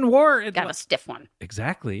swamp. Korean War. Gotta have a stiff one.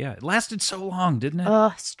 Exactly. Yeah. It lasted so long, didn't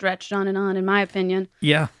it? Stretched on and on, in my opinion,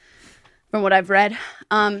 Yeah. from what I've read.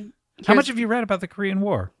 How much have you read about the Korean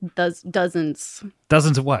War? Dozens.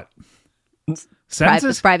 Dozens of what?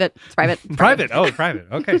 Sentences? Private. Private. Oh, private.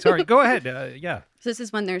 Okay, sorry. Go ahead. Yeah. So this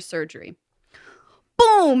is when there's surgery.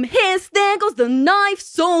 Boom! There goes the knife.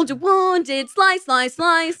 Soldier wounded. Slice, slice,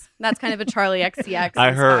 slice. That's kind of a Charlie XCX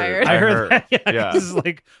I heard. inspired. I heard that. Yeah. This is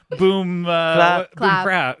like boom,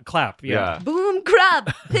 Clap. clap. Yeah. Boom,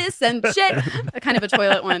 crab, piss, and shit. Kind of a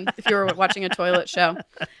toilet one, if you were watching a toilet show.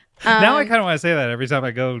 Now I kind of want to say that every time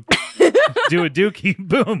I go do a dookie.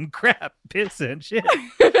 Boom, crap, piss, and shit.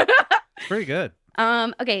 Pretty good.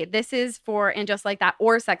 Okay, this is for And Just Like That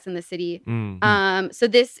or Sex in the City. Mm. So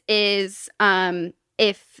this is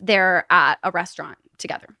if they're at a restaurant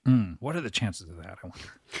together. What are the chances of that, I wonder?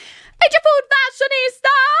 Eat your food,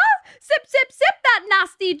 fashionista! Sip, sip, sip that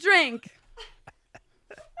nasty drink.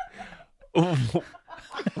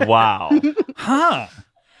 Wow. Huh.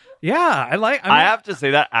 Yeah, I have to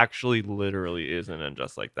say that actually literally isn't and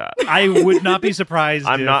just like that. I would not be surprised.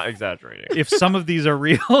 I'm not exaggerating. If some of these are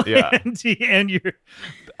real. Yeah. and you're,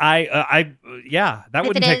 that If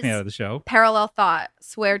wouldn't it take me is- out of the show. Parallel thought,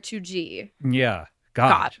 swear to G. Yeah.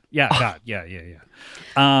 God. Yeah. God. Yeah.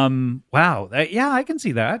 Wow. I can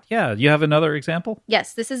see that. Yeah. You have another example?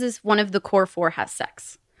 Yes, this is one of the core four has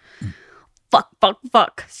sex. Fuck, fuck,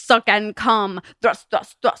 fuck, suck and come, thrust,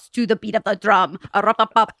 thrust, thrust to the beat of the drum.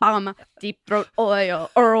 A-ra-pa-pa-pum. Deep throat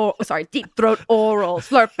deep throat oral,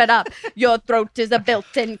 slurp it up. Your throat is a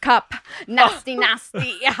built-in cup. Nasty,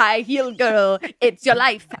 nasty, high heel girl. It's your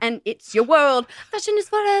life and it's your world. Fashion is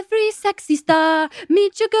for every sexy star.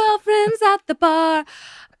 Meet your girlfriends at the bar.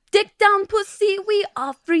 Dick down, pussy, we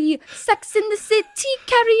are free. Sex in the city,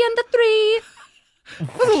 carrying the three. It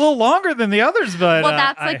was a little longer than the others, but Well,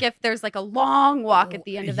 that's like if there's like a long walk at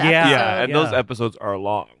the end of the Yeah. episode. Yeah, and those episodes are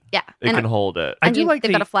long. Yeah. It can hold it. I do like they've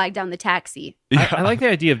the- got to flag down the taxi. I like the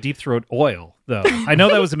idea of deep throat oil, though. I know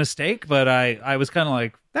that was a mistake, but I was kind of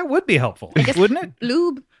like, that would be helpful, wouldn't it?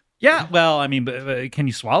 Lube. Yeah. Well, I mean, but can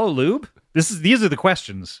you swallow lube? These are the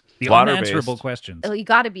questions, the Water-based. unanswerable questions. You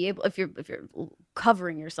got to be able if you're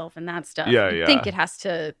covering yourself in that stuff. Yeah, I yeah. think it has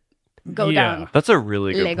to go Yeah. down. That's a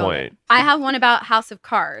really good Lego. point. I have one about House of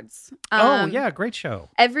Cards. Oh yeah, great show.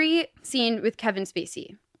 Every scene with Kevin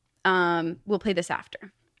Spacey. We'll play this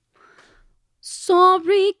after.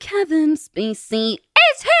 Sorry, Kevin Spacey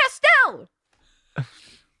is here still.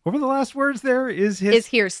 What were the last words there? Is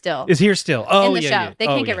Here still here still? Oh, in the yeah, show. yeah. They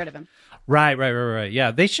Oh, can't get yeah. rid of him. Right. Yeah,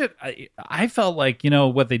 they should. I felt like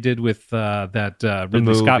what they did with that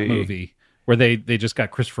Ridley Scott movie. movie where they just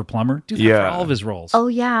got Christopher Plummer. Do that Yeah. for all of his roles. Oh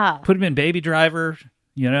yeah. Put him in Baby Driver,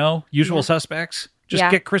 Usual Suspects. Just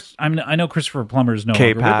get Chris. I know Christopher Plummer's no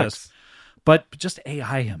longer with us, but just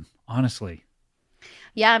AI him, honestly.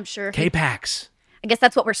 Yeah, I'm sure. K-Pax. I guess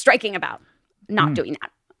that's what we're striking about. Not doing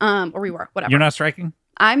that. Or we were, whatever. You're not striking?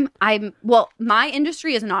 Well, my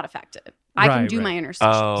industry is not affected. I can do my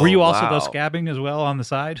interstitials. Oh, Were you also wow. though scabbing as well on the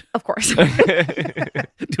side? Of course. Doing a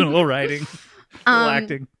little writing, a little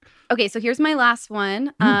acting. Okay, so here's my last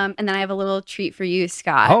one. And then I have a little treat for you,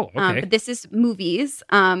 Scott. Oh, okay. But this is movies.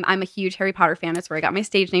 I'm a huge Harry Potter fan. That's where I got my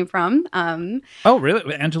stage name from. Oh,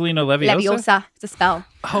 really? Angelina Leviosa? Leviosa. It's a spell.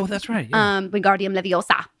 Oh, that's right. Yeah. Wingardium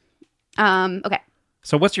Leviosa. Okay.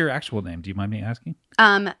 So what's your actual name? Do you mind me asking?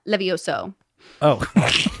 Levioso. Oh.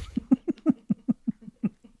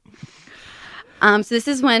 So this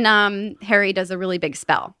is when Harry does a really big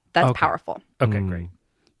spell. That's powerful. Okay, great.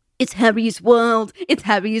 It's Harry's world. It's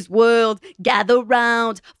Harry's world. Gather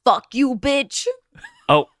round. Fuck you, bitch.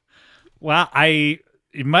 Oh, Well, you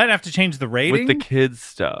might have to change the rating. with the kids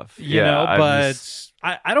stuff. But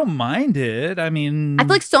I don't mind it. I mean, I feel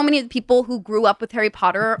like so many of the people who grew up with Harry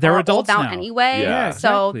Potter They're are adults old out now. anyway. Yeah,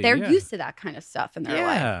 So exactly, they're yeah. used to that kind of stuff in their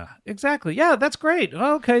life. yeah, exactly. Yeah, that's great.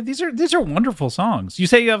 Okay, these are wonderful songs. You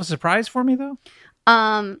say you have a surprise for me though?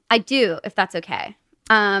 I do, if that's okay.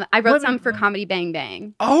 I wrote What- some for Comedy Bang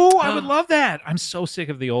Bang. Oh, I would love that. I'm so sick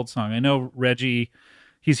of the old song. I know Reggie,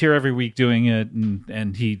 he's here every week doing it,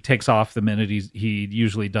 and he takes off the minute he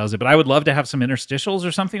usually does it. But I would love to have some interstitials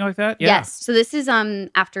or something like that. Yeah. Yes. So this is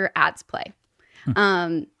after ads play.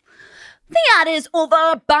 The ad is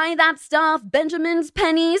over. Buy that stuff. Benjamin's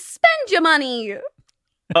pennies. Spend your money.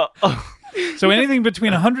 So anything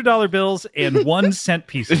between $100 bills and 1 cent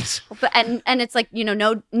pieces. But and it's like,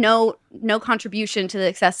 no contribution to the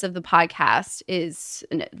success of the podcast is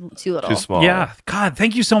too little. Too small. Yeah. God,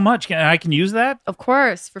 thank you so much. I can use that. Of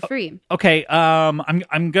course, for free. Okay, I'm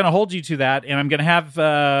going to hold you to that, and I'm going to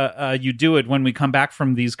have you do it when we come back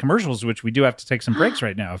from these commercials, which we do have to take some breaks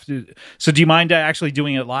right now. So do you mind actually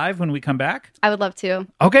doing it live when we come back? I would love to.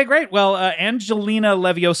 Okay, great. Well, Angelina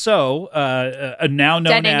Levioso, now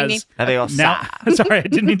known Detonating as... Leviosa. Now, sorry, I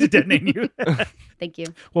didn't mean to detonate you. Thank you.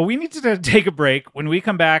 Well, we need to take a break. When we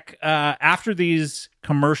come back, after these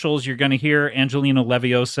commercials, you're going to hear Angelina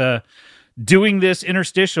Leviosa doing this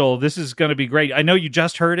interstitial. This is going to be great. I know you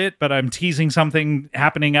just heard it, but I'm teasing something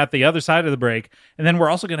happening at the other side of the break. And then we're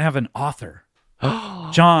also going to have an author.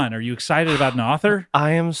 John, are you excited about an author?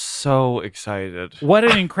 I am so excited. What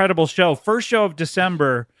an incredible show. First show of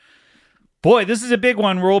December. Boy, this is a big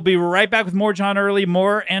one. We'll be right back with more John Early,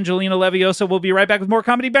 more Angelina Leviosa. We'll be right back with more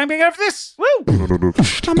Comedy Bang Bang after this. Woo!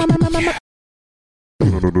 The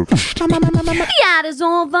ad is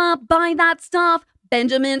over. Buy that stuff.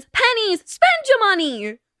 Benjamin's pennies. Spend your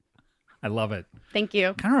money. I love it. Thank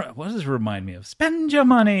you. What does it remind me of? Spend your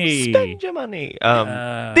money. Spend your money.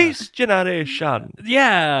 This generation.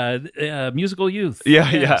 Yeah, musical youth.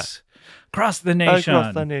 Yeah. Across the nation.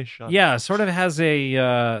 Across the nation. Yeah, sort of has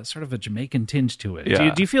a Jamaican tinge to it.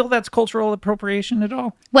 Yeah. Do you feel that's cultural appropriation at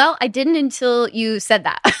all? Well, I didn't until you said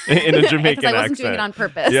that. In a Jamaican Because I wasn't accent. doing it on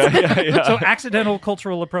purpose. Yeah. So accidental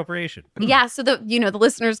cultural appropriation. Yeah, so the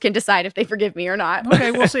listeners can decide if they forgive me or not.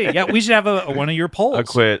 Okay, we'll see. Yeah, we should have one of your polls. A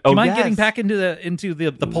quiz. Do you Oh, mind yes. getting back into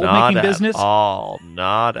the poll Not making at business? all.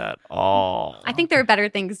 Not at all. I think there are better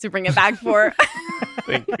things to bring it back for.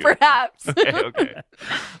 Thank you. Perhaps. Okay.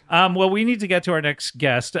 Well, we need to get to our next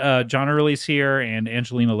guest. John Early's here and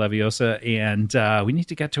Angelina Leviosa, and we need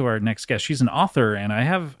to get to our next guest. She's an author, and I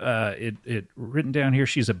have it written down here.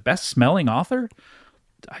 She's a best-smelling author.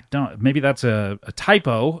 Maybe that's a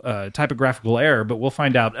typo, typographical error, but we'll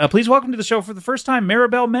find out. Please welcome to the show for the first time,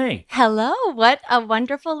 Maribel May. Hello, what a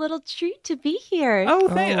wonderful little treat to be here.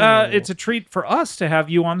 It's a treat for us to have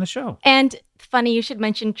you on the show. And funny you should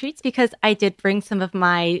mention treats because I did bring some of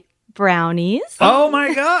my brownies. Oh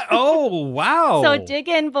my God. Oh, wow. So dig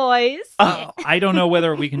in, boys. I don't know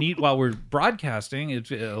whether we can eat while we're broadcasting. It's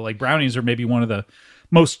like brownies are maybe one of the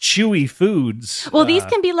most chewy foods. Well, these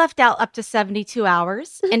can be left out up to 72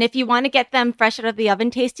 hours. And if you want to get them fresh out of the oven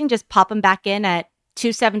tasting, just pop them back in at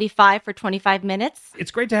 275 for 25 minutes.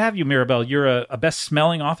 It's great to have you, Maribel. You're a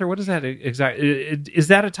best-smelling author. What is that exactly? Is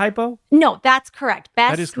that a typo? No, that's correct.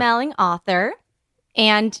 That Best is smelling author.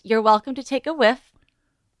 And you're welcome to take a whiff.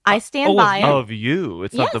 I stand oh, by it. Of you.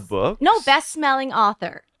 It's not the Yes. book? No, best smelling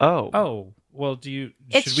author. Oh. Well, It's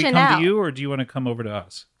should we come Chanel. to you, or do you want to come over to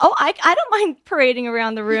us? Oh, I don't mind parading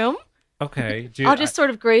around the room. Okay. I'll just sort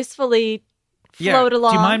of gracefully float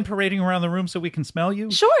along. Do you mind parading around the room so we can smell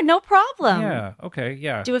you? Sure, no problem. Yeah. Okay.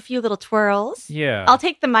 Yeah. Do a few little twirls. Yeah. I'll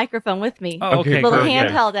take the microphone with me. Oh, okay. Little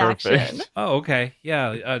perfect. handheld Perfect. action. Oh, okay.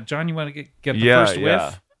 Yeah. John, you want to get the Yeah, first yeah.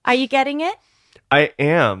 whiff? Are you getting it? I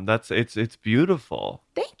am. It's beautiful.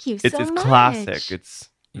 Thank you It's so much. classic. It's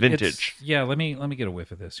vintage. Yeah. Let me get a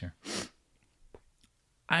whiff of this here.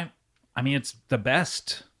 I mean, it's the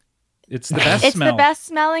best. It's the best It's smell. the best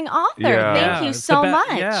smelling author. Yeah. Thank you it's so the be-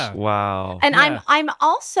 much. Yeah. Wow. And Yeah. I'm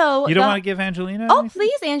also You don't want to give Angelina? Oh, anything?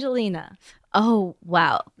 please, Angelina. Oh,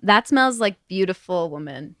 wow. That smells like beautiful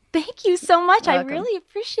woman. Thank you so much. I Welcome. really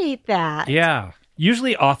appreciate that. Yeah.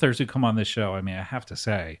 Usually authors who come on this show, I mean, I have to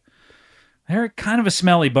say, they're kind of a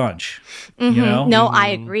smelly bunch. Mhm. You know? No, I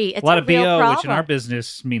agree. It's a lot of real BO, problem. which in our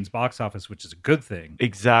business means box office, which is a good thing.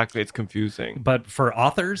 Exactly. It's confusing. But for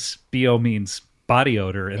authors, BO means body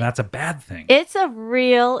odor, and that's a bad thing. It's a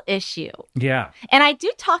real issue. Yeah. And I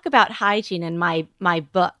do talk about hygiene in my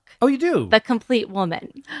book, Oh, you do? The Complete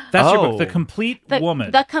Woman. That's your Oh. book, The Complete The,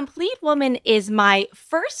 Woman. The Complete Woman is my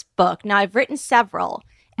first book. Now, I've written several,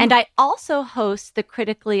 and I also host the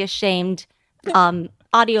Critically Ashamed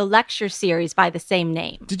audio lecture series by the same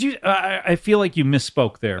name. Did you? I feel like you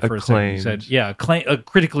misspoke there for a second. You Acclaimed. said,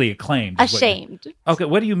 critically acclaimed. is what you- Ashamed. Okay,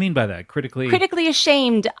 what do you mean by that? Critically? Critically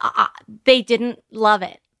Ashamed, they didn't love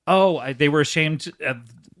it. They were ashamed of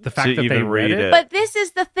the fact To that they even read read it. it. But this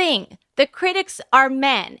is the thing. The critics are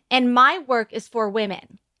men, and my work is for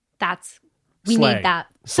women. We Slay. need that.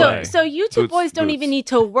 Slay. So you two Boots, boys don't boots. even need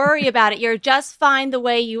to worry about it. You're just fine the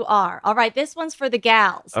way you are. All right, this one's for the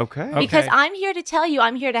gals. Okay. Because Okay. I'm here to tell you,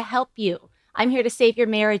 I'm here to help you. I'm here to save your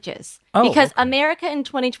marriages. Oh, because okay. America in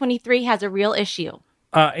 2023 has a real issue.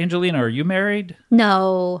 Angelina, are you married?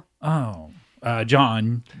 No. Oh.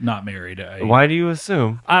 John, not married. Why do you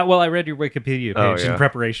assume? Well, I read your Wikipedia page Oh, in yeah.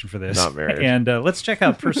 preparation for this. Not married. And let's check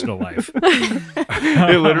out personal life.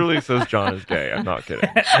 It literally says John is gay. I'm not kidding.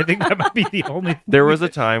 I think that might be the only. There was a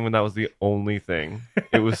time when that was the only thing.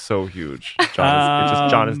 It was so huge.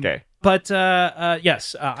 John is gay. But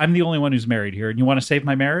yes, I'm the only one who's married here. And you want to save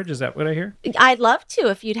my marriage? Is that what I hear? I'd love to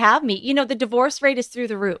if you'd have me. You know, the divorce rate is through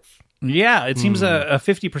the roof. Yeah, it seems a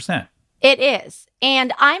 50%. It is.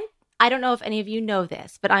 And I don't know if any of you know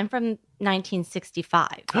this, but I'm from 1965.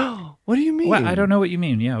 What do you mean? Well, I don't know what you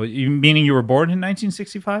mean. Yeah, you meaning you were born in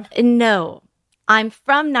 1965? No, I'm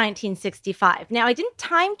from 1965. Now, I didn't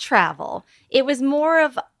time travel. It was more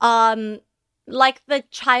of like the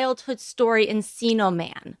childhood story Encino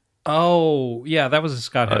Man. Oh, yeah, that was a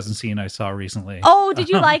Scott Hasn't Seen I saw recently. Oh, did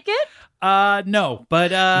you like it? No,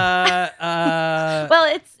 but Well,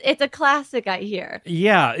 it's a classic, I hear.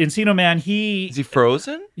 yeah, Encino Man, Is he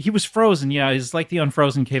frozen? he was frozen. Yeah, he's like the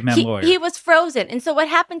unfrozen caveman lawyer. He was frozen. And so what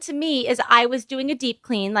happened to me is I was doing a deep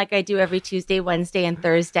clean like I do every Tuesday, Wednesday, and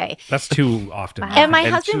Thursday. That's too often. And my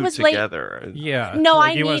And husband two was late. together. Yeah. No,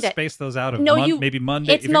 like I you want need to it. space those out of No, you- maybe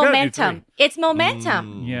Monday. It's if you're gonna do momentum. three. It's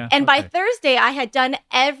momentum. Yeah. And by okay. Thursday, I had done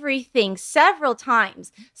everything several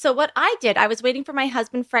times. So what I did, I was waiting for my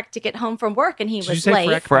husband Freck to get home from work, and he Did was you say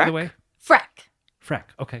late. Freck, by the Freck? way? Freck. Freck.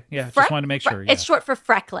 Okay. Yeah. Freck? Just wanted to make sure. Yeah. It's short for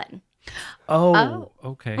Frecklin. Oh.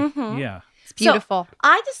 Okay. Mhm. Yeah. It's beautiful. So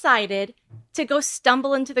I decided to go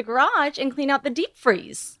stumble into the garage and clean out the deep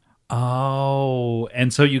freeze. Oh,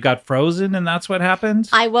 and so you got frozen, and that's what happened.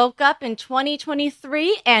 I woke up in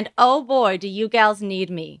 2023, and oh boy, do you gals need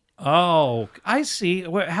me. Oh, I see.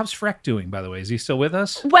 How's Freck doing, by the way? Is he still with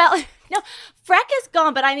us? Well, no, Freck is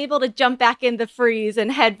gone, but I'm able to jump back in the freeze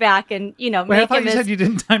and head back and, Wait, I make thought him you as... said you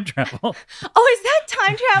didn't time travel. Oh, is that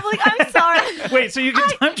time traveling? I'm sorry. Wait, so you can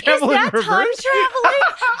time travel is in that reverse? time traveling?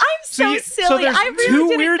 I'm so silly. So there's I really two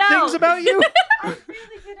didn't weird know. things about you. I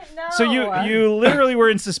really didn't know. So you literally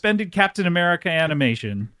were in suspended Captain America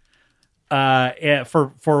animation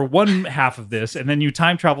for one half of this, and then you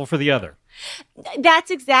time travel for the other. That's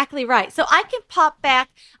exactly right. So I can pop back,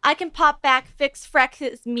 fix Freck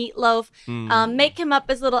his meatloaf, make him up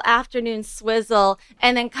his little afternoon swizzle,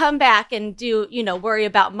 and then come back and do, worry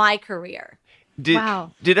about my career.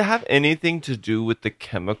 Wow. Did it have anything to do with the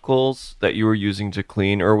chemicals that you were using to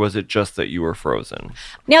clean, or was it just that you were frozen?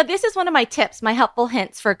 Now, this is one of my tips, my helpful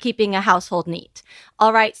hints for keeping a household neat.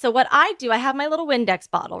 All right. So what I do, I have my little Windex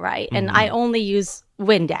bottle, right? And I only use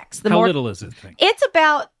Windex. How little is it? Thing? It's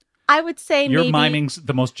about, I would say You're maybe... miming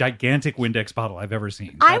the most gigantic Windex bottle I've ever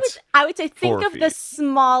seen. I would say think 4 of the feet.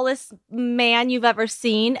 smallest man you've ever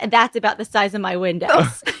seen, and that's about the size of my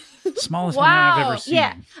Windex. Smallest man I've Wow. ever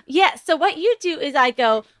seen. Yeah. So what you do is I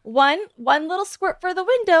go one little squirt for the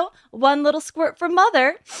window, one little squirt for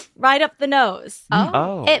mother, right up the nose.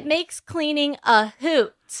 Oh. It makes cleaning a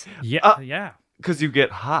hoot. Yeah. Yeah. Because you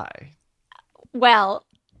get high. Well,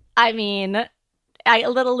 I mean, A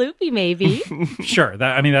little loopy, maybe. Sure.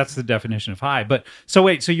 That's the definition of high. But so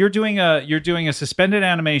wait, so you're doing a suspended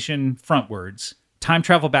animation frontwards, time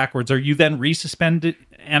travel backwards. Are you then suspended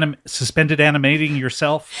animating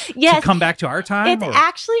yourself to come back to our time? It's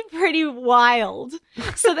actually pretty wild.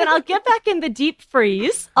 So then I'll get back in the deep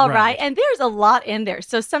freeze. All right. And there's a lot in there.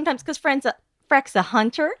 So sometimes, because Freck's a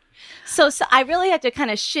hunter, so I really had to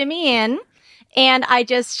kind of shimmy in. And I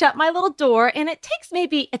just shut my little door, and it takes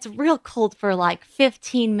it's real cold for like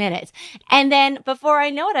 15 minutes. And then before I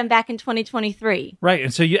know it, I'm back in 2023. Right.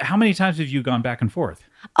 And so how many times have you gone back and forth?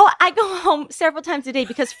 Oh, I go home several times a day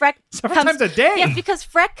because Freck times a day? Yes, because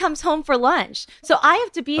Freck comes home for lunch. So I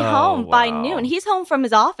have to be home by noon. He's home from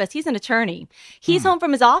his office. He's an attorney. He's home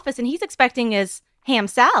from his office, and he's expecting his ham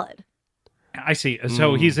salad. I see.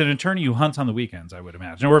 So he's an attorney who hunts on the weekends, I would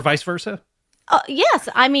imagine, or vice versa? Yes,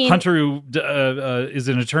 I mean... Hunter who is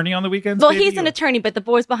an attorney on the weekends? Well, he's an attorney, but the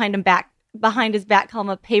boys behind his back call him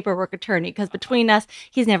a paperwork attorney, because between us,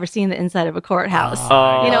 he's never seen the inside of a courthouse.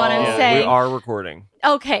 You know what I'm saying? We are recording.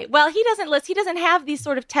 Okay, well, he doesn't have these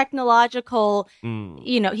sort of technological,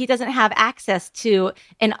 he doesn't have access to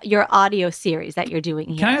your audio series that you're doing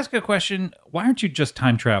here. Can I ask a question? Why aren't you just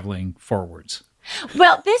time traveling forwards?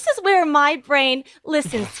 Well, this is where my brain...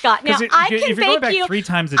 Listen, Scott, now I can bake you... 3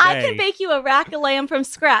 times a day. I can bake you a rack of lamb from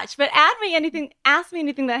scratch, but ask me anything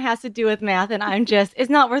that has to do with math, and it's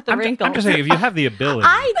not worth the wrinkles. I'm just saying, if you have the ability.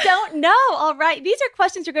 I don't know, all right? These are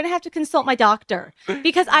questions you're going to have to consult my doctor,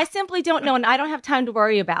 because I simply don't know, and I don't have time to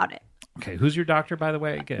worry about it. Okay, who's your doctor, by the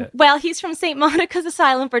way? Well, he's from St. Monica's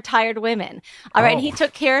Asylum for Tired Women. All right, and he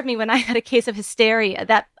took care of me when I had a case of hysteria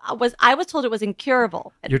I was told it was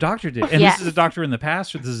incurable. Your doctor did? And This is a doctor in the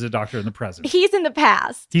past, or this is a doctor in the present? He's in the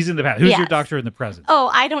past. He's in the past. Who's your doctor in the present? Oh,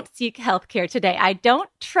 I don't seek health care today. I don't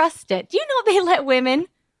trust it. Do you know they let women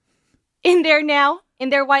in there now, in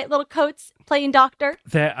their white little coats, playing doctor?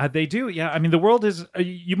 They do, yeah. I mean, the world is...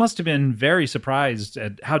 you must have been very surprised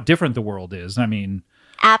at how different the world is. I mean...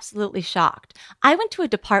 Absolutely shocked. I went to a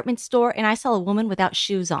department store and I saw a woman without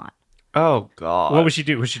shoes on. Oh, God. What was she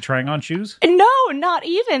doing? Was she trying on shoes? No, not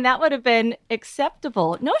even. That would have been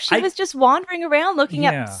acceptable. No, she was just wandering around looking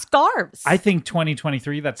at scarves. I think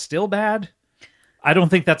 2023, that's still bad. I don't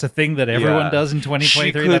think that's a thing that everyone does in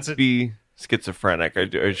 2023. She could be schizophrenic.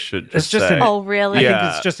 I should just it's just say. Oh, really? I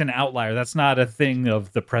think it's just an outlier. That's not a thing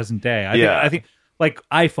of the present day. I think like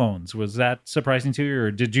iPhones, was that surprising to you,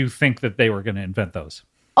 or did you think that they were going to invent those?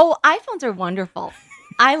 Oh, iPhones are wonderful.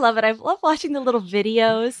 I love it. I love watching the little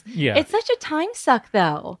videos. Yeah. It's such a time suck,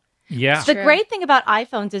 though. Yeah. The great thing about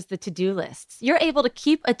iPhones is the to-do lists. You're able to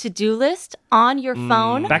keep a to-do list on your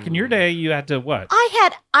phone. Back in your day, you had to what?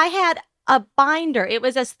 I had a binder. It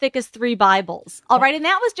was as thick as 3 Bibles. All right. And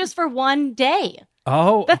that was just for one day.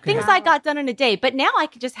 Oh, The things I got done in a day. But now I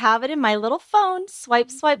can just have it in my little phone. Swipe,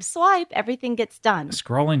 swipe, swipe. Everything gets done.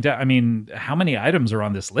 Scrolling down. I mean, how many items are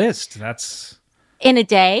on this list? That's... In a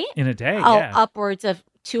day? In a day, Oh, yeah. upwards of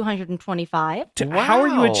 225. How are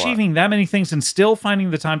you achieving that many things and still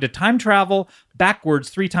finding the time to time travel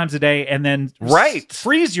backwards 3 times a day and then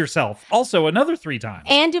freeze yourself also another 3 times?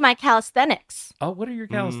 And do my calisthenics. Oh, what are your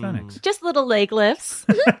calisthenics? Just little leg lifts.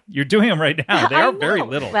 You're doing them right now. They are very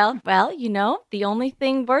little. Well, the only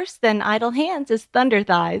thing worse than idle hands is thunder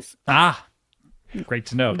thighs. Ah, great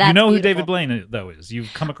to know. That's you know who beautiful. David Blaine, though, is?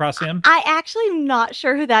 You've come across him? I actually am not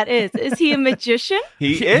sure who that is. Is he a magician?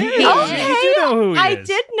 He is. Okay. You do know who he I is.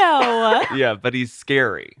 did know. Yeah, but he's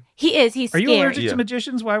scary. He is. He's Are scary. you allergic to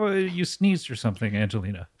magicians? Why would you sneezed or something,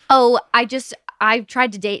 Angelina? Oh, I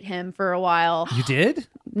tried to date him for a while. You did?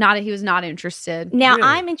 He was not interested. Now, Really?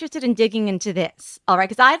 I'm interested in digging into this, all right?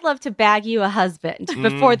 Because I'd love to bag you a husband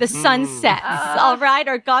before the sun sets, all right?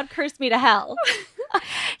 Or God curse me to hell.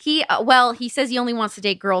 He says he only wants to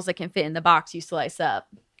date girls that can fit in the box you slice up.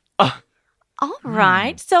 All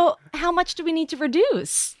right. So how much do we need to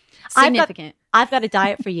reduce? Significant. I've got a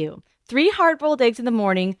diet for you. 3 hard-boiled eggs in the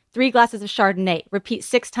morning, 3 glasses of Chardonnay. Repeat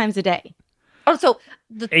 6 times a day. Oh, so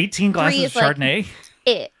the 18 glasses of is like Chardonnay?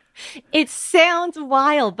 It sounds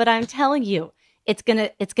wild, but I'm telling you, it's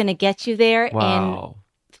gonna get you there in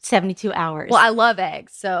 72 hours. Well, I love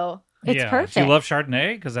eggs, so it's perfect. Do you love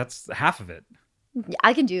Chardonnay? Because that's half of it.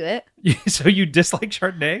 I can do it. So you dislike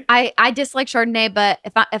Chardonnay? I dislike Chardonnay, but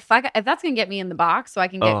if that's gonna get me in the box, so I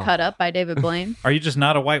can get cut up by David Blaine. Are you just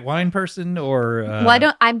not a white wine person, or?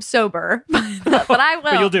 Well, I'm sober, but I will.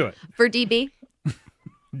 But you'll do it for DB.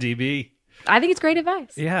 DB. I think it's great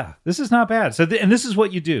advice. Yeah, this is not bad. So, and this is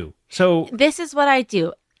what you do. So this is what I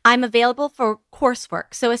do. I'm available for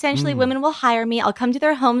coursework. So essentially, women will hire me. I'll come to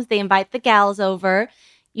their homes. They invite the gals over.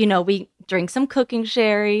 we drink some cooking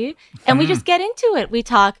sherry and we just get into it. We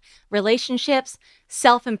talk relationships,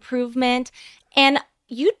 self-improvement, and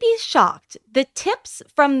you'd be shocked. The tips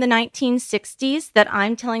from the 1960s that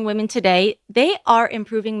I'm telling women today, they are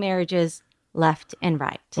improving marriages left and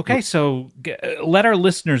right. Okay, so let our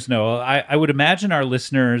listeners know. I would imagine our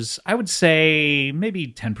listeners, I would say maybe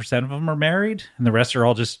 10% of them are married and the rest are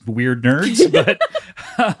all just weird nerds.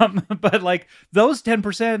 But like those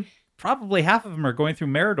 10%, probably half of them are going through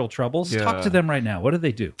marital troubles. Yeah. Talk to them right now. What do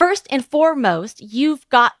they do? First and foremost, you've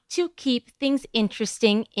got to keep things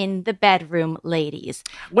interesting in the bedroom, ladies.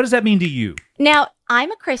 What does that mean to you? Now,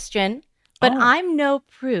 I'm a Christian, but I'm no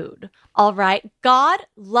prude, all right? God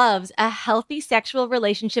loves a healthy sexual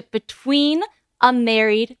relationship between a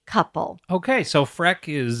married couple. Okay, so Freck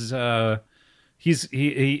is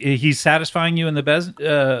he's satisfying you in the business?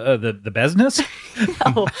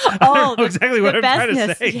 Oh, I don't know exactly what I'm trying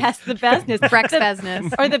to say. Yes, the business. Breck's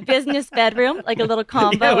business. Or the business bedroom, like a little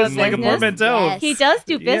combo Yeah, it of was like a business. portmanteau. Yes. He does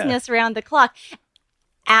do business around the clock.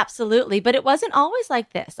 Absolutely. But it wasn't always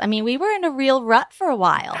like this. I mean, we were in a real rut for a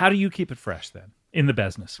while. How do you keep it fresh then in the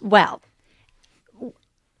business? Well,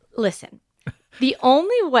 listen, the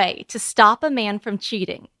only way to stop a man from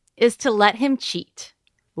cheating is to let him cheat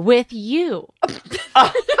with you.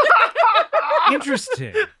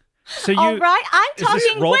 Interesting. So All right, I'm is this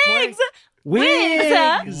talking role play? wigs.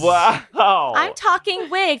 Wigs. Wow. I'm talking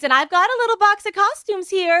wigs, and I've got a little box of costumes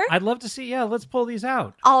here. I'd love to see. Yeah, let's pull these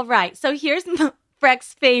out. All right, so here's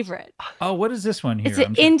Breck's favorite. Oh, what is this one here? It's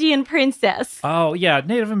an Indian princess. Oh, yeah.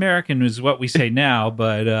 Native American is what we say now.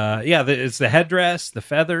 But it's the headdress, the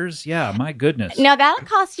feathers. Yeah, my goodness. Now, that'll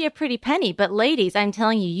cost you a pretty penny, but ladies, I'm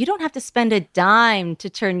telling you, you don't have to spend a dime to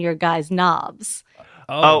turn your guys' knobs.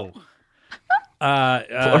 Oh.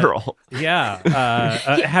 Plural. Yeah.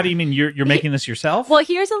 How do you mean you're making this yourself? Well,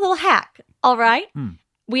 here's a little hack, all right?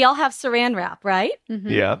 We all have saran wrap, right?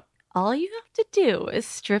 Yeah. All you have to do is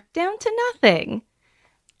strip down to nothing.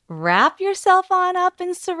 Wrap yourself on up in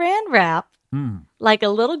saran wrap like a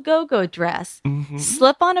little go-go dress.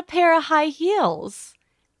 Slip on a pair of high heels.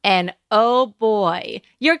 And oh boy,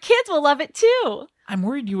 your kids will love it too. I'm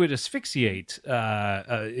worried you would asphyxiate,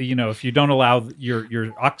 if you don't allow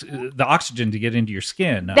the oxygen to get into your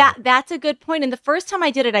skin. That's a good point. And the first time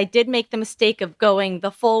I did it, I did make the mistake of going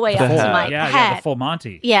the full way up to my yeah, head. the full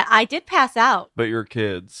Monty. Yeah, I did pass out. But your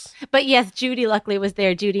kids. But yes, Judy luckily was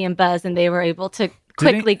there, Judy and Buzz, and they were able to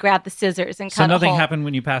quickly grab the scissors and So cut a nothing hole. happened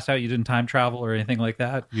when you passed out? You didn't time travel or anything like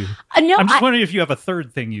that? No, I'm just wondering if you have a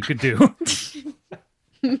third thing you could do.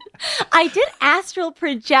 I did astral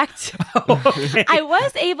project. Okay. I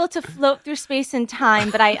was able to float through space and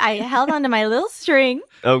time, but I held onto my little string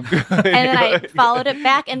Oh, good. and then I followed it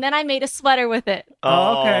back, and then I made a sweater with it.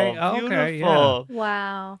 Oh, okay. Beautiful.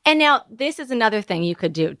 Wow. And now this is another thing you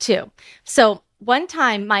could do too. So one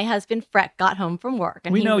time, my husband Freck got home from work,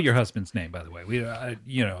 and We he know was- your husband's name, by the way.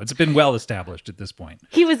 It's been well established at this point.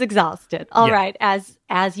 He was exhausted. All Yeah. right,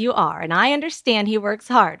 as you are, and I understand he works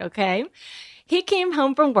hard. Okay, he came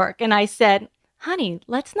home from work, and I said, "Honey,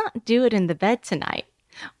 let's not do it in the bed tonight.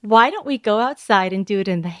 Why don't we go outside and do it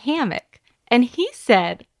in the hammock?" And he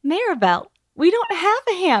said, "Maribel, we don't have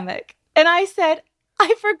a hammock." And I said,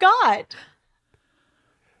 "I forgot."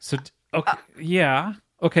 So, okay, yeah.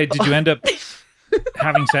 Okay, did you end up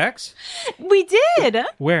having sex? We did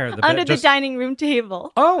Where? The under bed? the dining room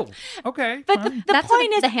table. Oh, okay. But fine. the That's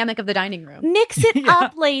point is, the hammock of the dining room. mix it Yeah.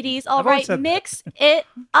 up, ladies. All I've always right, said that. mix it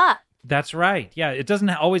up. That's right. Yeah, it doesn't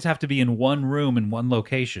always have to be in one room in one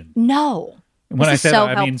location. No. And when I is say so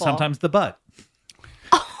that, I mean helpful. sometimes the butt.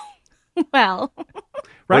 Well,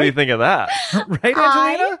 What do you think of that? Right,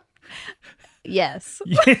 Angelina? Yes.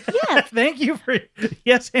 Yeah. Thank you for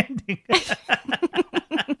yes ending.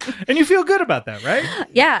 And you feel good about that, right?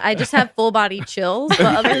 Yeah, I just have full body chills, but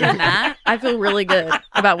other than that, I feel really good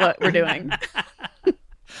about what we're doing.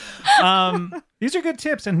 These are good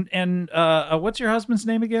tips. And what's your husband's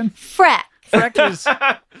name again? Freck. Freck is.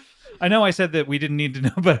 I know I said that we didn't need to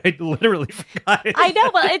know, but I literally forgot it. I know.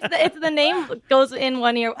 Well, it's the name goes in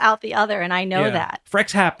one ear out the other, and I know Yeah. that.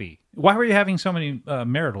 Freck's happy. Why were you having so many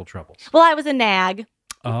marital troubles? Well, I was a nag.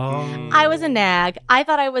 Oh. I was a nag. I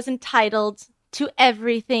thought I was entitled to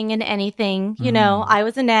everything and anything. You know, I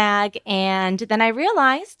was a nag, and then I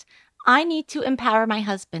realized I need to empower my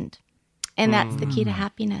husband, and that's the key to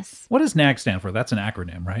happiness. What does NAG stand for? That's an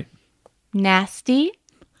acronym, right? Nasty,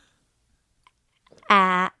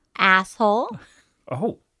 asshole,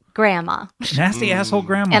 Oh. grandma, Nasty asshole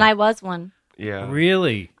grandma. and I was one. Yeah.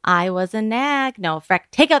 Really? I was a nag. No, Freck,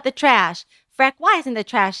 take out the trash. Freck, why isn't the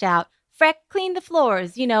trash out? Freck, clean the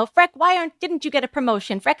floors. Freck, didn't you get a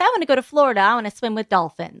promotion? Freck, I want to go to Florida. I want to swim with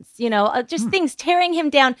dolphins. Just things tearing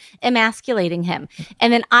him down, emasculating him.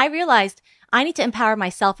 And then I realized I need to empower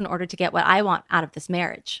myself in order to get what I want out of this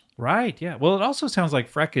marriage. Right, yeah. Well, it also sounds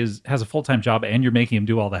like Freck has a full-time job and you're making him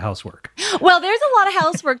do all the housework. Well, there's a lot of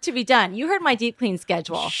housework to be done. You heard my deep clean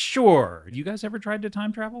schedule. Sure. You guys ever tried to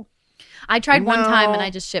time travel? I tried one time and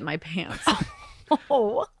I just shit my pants.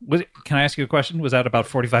 Oh. Can I ask you a question? Was that about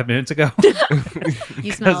 45 minutes ago?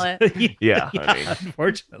 You smell it. Yeah, honey.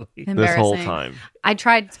 Unfortunately. This whole time. I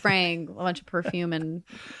tried spraying a bunch of perfume and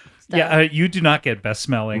stuff. Yeah, you do not get best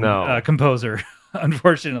smelling composer,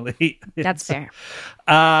 unfortunately. That's fair.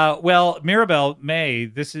 Well, Mirabelle, May,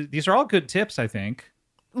 these are all good tips, I think.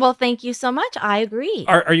 Well, thank you so much. I agree.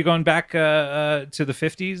 Are you going back to the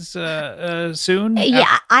 50s soon?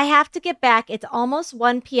 Yeah, I have to get back. It's almost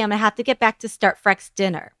 1 p.m. I have to get back to start Freck's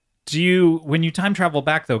dinner. When you time travel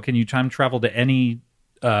back, though, can you time travel to any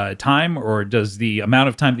time, or does the amount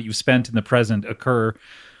of time that you've spent in the present occur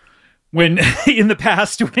when in the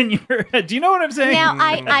past when you're... Do you know what I'm saying? Now,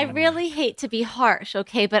 I really hate to be harsh,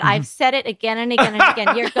 okay, but I've said it again and again and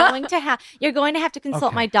again. You're going to have to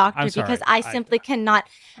consult my doctor because I simply cannot...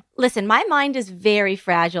 Listen, my mind is very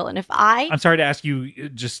fragile, and if I'm sorry to ask you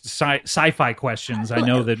just sci-fi questions. I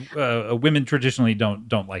know that women traditionally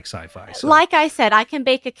don't like sci-fi. So. Like I said, I can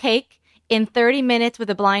bake a cake in 30 minutes with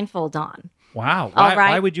a blindfold on. Wow. All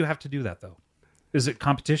right. Why would you have to do that, though? Is it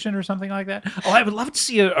competition or something like that? Oh, I would love to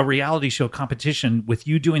see a reality show competition with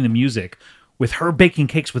you doing the music, with her baking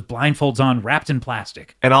cakes with blindfolds on, wrapped in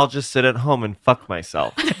plastic. And I'll just sit at home and fuck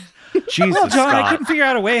myself. Jesus, well, John, Scott. I couldn't figure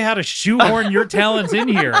out a way how to shoehorn your talents in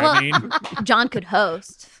here. I mean, John could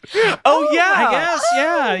host. Oh, yeah. I guess,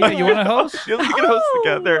 yeah. You want to host? Yeah, we can host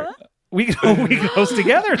together. We can host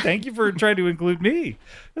together. Thank you for trying to include me.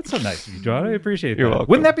 That's so nice of you, John. I appreciate You're that. welcome.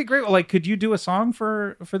 Wouldn't that be great? Like, could you do a song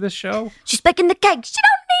for this show? She's baking the cake. She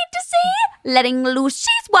don't need to see. Letting loose.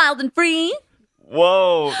 She's wild and free.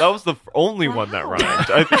 Whoa, that was the only one that rhymed.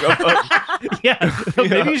 I think Yeah,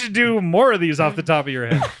 maybe you should do more of these off the top of your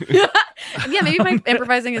head. Yeah, maybe my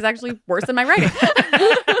improvising is actually worse than my writing.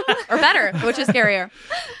 Or better, which is scarier.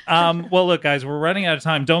 Well, look, guys, we're running out of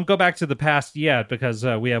time. Don't go back to the past yet because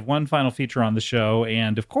we have one final feature on the show.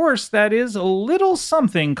 And, of course, that is a little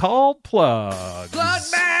something called Plugs. Plug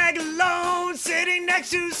bag alone, sitting next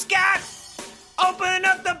to Scott. Open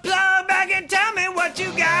up the plug bag and tell me what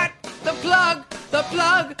you got. The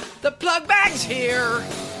plug bag's here.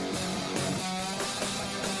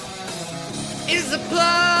 Is the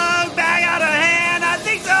plug bag out of hand? I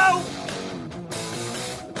think so.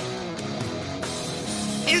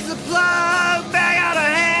 Is the plug bag out of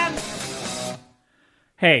hand?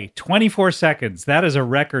 Hey, 24 seconds. That is a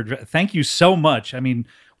record. Thank you so much. I mean,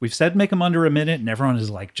 we've said make them under a minute, and everyone is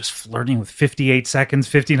like just flirting with 58 seconds,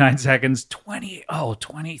 59 seconds.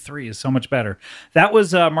 23 is so much better. That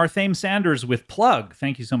was Marthame Sanders with Plug.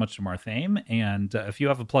 Thank you so much to Marthame. And if you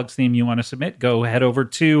have a Plugs theme you want to submit, go head over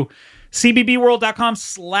to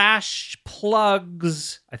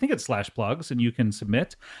cbbworld.com/plugs. I think it's /plugs, and you can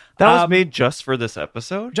submit. that was made just for this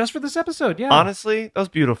episode? Just for this episode, yeah. Honestly, that was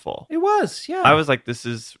beautiful. It was, yeah. I was like, this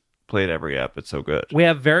is played every ep. It's so good. We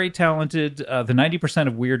have very talented, the 90%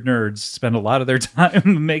 of weird nerds spend a lot of their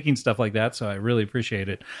time making stuff like that, so I really appreciate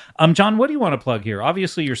it. John, what do you want to plug here?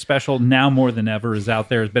 Obviously, your special, Now More Than Ever, is out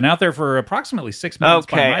there. It's been out there for approximately 6 months.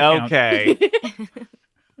 Okay.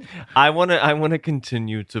 I want to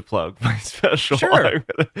continue to plug my special. Sure.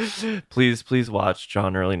 Please watch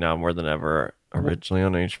John Early Now More Than Ever. Originally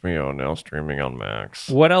on HBO, now streaming on Max.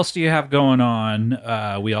 What else do you have going on?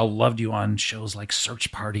 We all loved you on shows like Search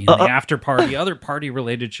Party and The After Party, other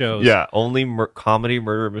party-related shows. Yeah, only comedy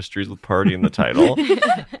murder mysteries with party in the title.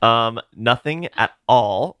 Nothing at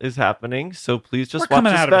all is happening, so please just watch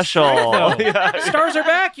the special. Yeah. Stars are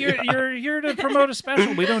back. You're here to promote a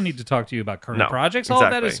special. We don't need to talk to you about current projects. All of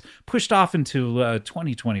that is pushed off into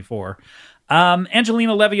 2024.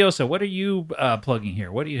 Angelina Leviosa, what are you plugging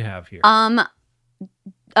here? What do you have here?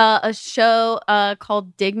 A show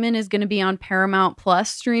called Digman is going to be on Paramount Plus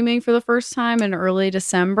streaming for the first time in early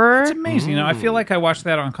December. It's amazing. I feel like I watched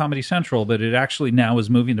that on Comedy Central, but it actually now is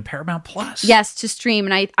moving to Paramount Plus. Yes, to stream.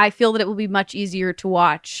 And I feel that it will be much easier to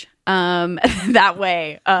watch that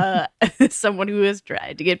way. Someone who has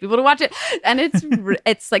tried to get people to watch it. And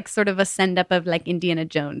it's like sort of a send up of like Indiana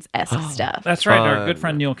Jones-esque stuff. That's right. Our good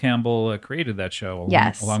friend Neil Campbell created that show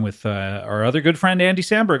along with our other good friend Andy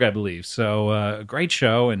Samberg, I believe. So a great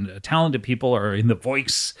show, and talented people are in the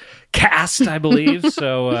voice cast, I believe.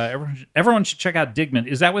 So everyone should check out Digman.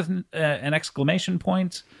 Is that with an exclamation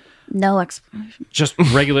point? No explanation. Just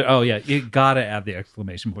regular. Oh, yeah. You got to add the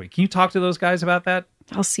exclamation point. Can you talk to those guys about that?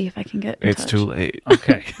 I'll see if I can get in It's touch. too late.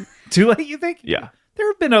 Okay. Too late, you think? Yeah. There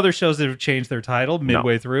have been other shows that have changed their title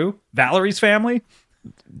midway through. Valerie's Family.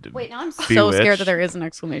 Wait, now I'm so Bewitched. scared that there is an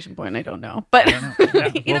exclamation point. I don't know. But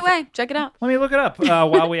either way, check it out. Let me look it up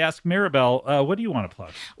while we ask Mirabelle, what do you want to plug?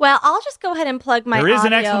 Well, I'll just go ahead and plug my There is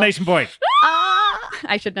an audio. exclamation point.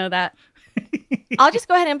 I should know that. I'll just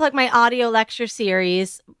go ahead and plug my audio lecture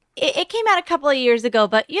series. It came out a couple of years ago,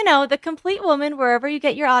 but The Complete Woman, wherever you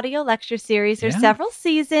get your audio lecture series, there's Yeah. several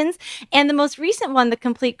seasons. And the most recent one, The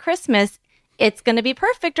Complete Christmas, it's going to be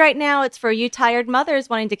perfect right now. It's for you tired mothers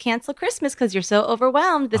wanting to cancel Christmas because you're so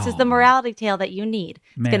overwhelmed. This is the morality tale that you need.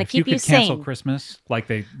 It's going to keep you you could cancel sane. Christmas, like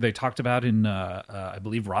they talked about in, I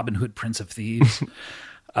believe, Robin Hood, Prince of Thieves.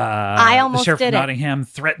 I almost the Sheriff did of it. Nottingham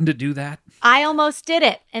threatened to do that. I almost did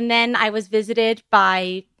it. And then I was visited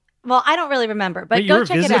by, well, I don't really remember, but Wait, you go were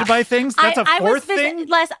check it visited out. by things? That's a I fourth was thing?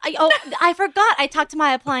 I forgot. I talked to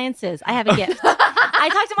my appliances. I have a gift. I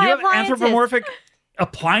talked to my You have appliances. anthropomorphic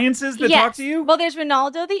appliances that talk to you? Well, there's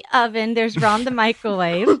Ronaldo the oven. There's Ron the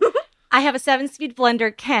microwave. I have a 7-speed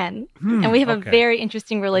blender, Ken, and we have a okay. very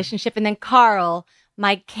interesting relationship. And then Carl,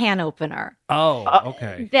 my can opener. Oh,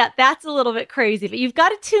 okay. That's a little bit crazy, but you've got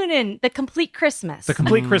to tune in. The Complete Christmas The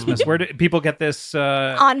Complete Christmas. Where do people get this?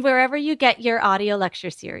 on wherever you get your audio lecture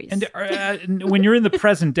series. And when you're in the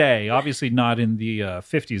present day, obviously not in the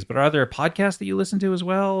 50s, but are there podcasts that you listen to as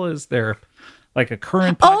well? Is there like a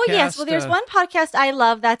current podcast? Oh, yes. Well, there's one podcast I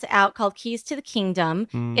love that's out called Keys to the Kingdom.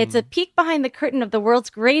 It's a peek behind the curtain of the world's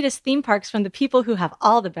greatest theme parks from the people who have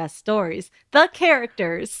all the best stories, the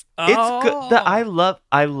characters. It's good. I love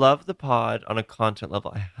the pod on a content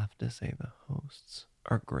level. I have to say the hosts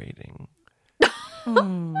are grating.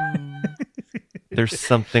 There's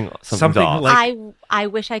something off. like I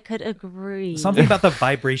wish I could agree. something about the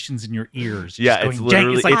vibrations in your ears. Yeah, just it's going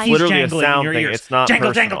literally like it's keys literally a jangling in sound your thing. ears. It's not jangle,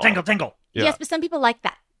 personal. jangle, jangle, jangle. Yeah. Yes, but some people like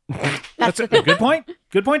that. That's a good point.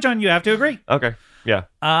 Good point, John. You have to agree. Okay. Yeah.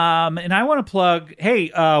 And I want to plug, hey,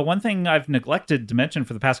 one thing I've neglected to mention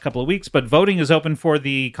for the past couple of weeks, but voting is open for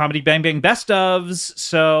the Comedy Bang Bang Best ofs.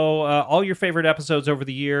 So all your favorite episodes over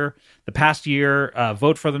the past year,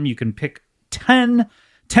 vote for them. You can pick 10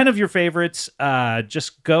 of your favorites.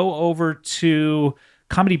 Just go over to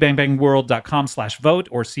comedybangbangworld.com/vote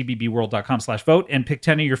or cbbworld.com/vote and pick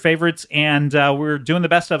 10 of your favorites. And we're doing the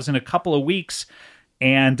best ofs in a couple of weeks.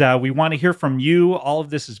 And we want to hear from you. All of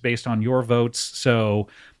this is based on your votes. So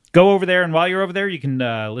go over there. And while you're over there, you can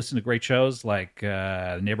listen to great shows like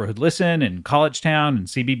Neighborhood Listen and College Town and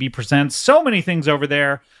CBB Presents. So many things over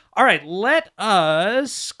there. All right, let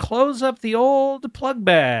us close up the old plug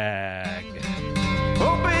bag.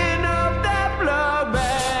 Open up that plug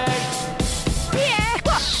bag.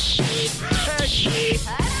 This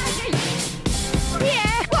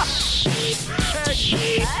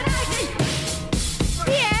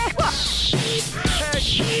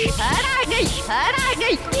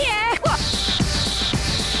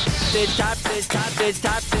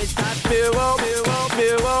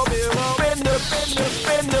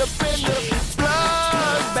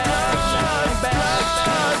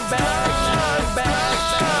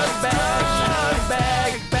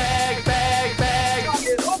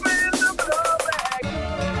top, mirror, in the plug bag.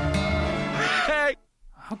 Hey.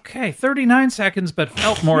 Okay, 39 seconds, but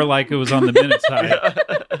felt more like it was on the minute side.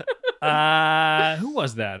 Who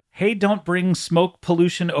was that? Hey, don't bring smoke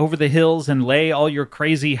pollution over the hills and lay all your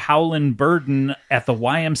crazy howlin' burden at the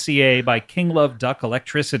YMCA by King Love Duck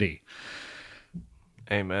Electricity.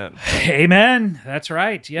 Amen. Amen. That's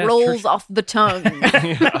right. Yes. Rolls off the tongue.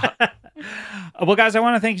 Well, guys, I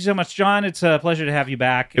want to thank you so much, John. It's a pleasure to have you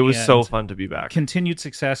back. It was and so fun to be back. Continued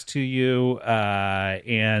success to you. I've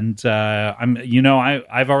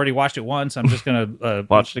already watched it once. I'm just gonna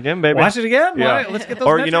Watch it again, baby. watch it again. Yeah. Why? Let's get those.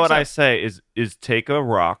 Or you know metrics what I up. say is take a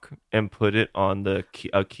rock and put it on the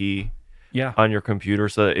key Yeah. on your computer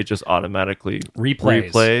so that it just automatically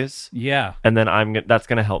Replays. replays. Yeah. And then that's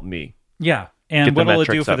gonna help me. Yeah. And Get the what will it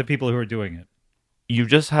do metrics for up. the people who are doing it? You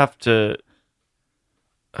just have to.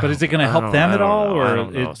 But is it going to I help don't- them I at don't all, know. I or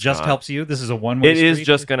don't know, it just Scott. helps you? This is a one-way It is street?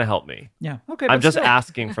 just gonna help me. Yeah. Okay. I'm but just still.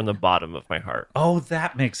 asking from the bottom of my heart. Oh,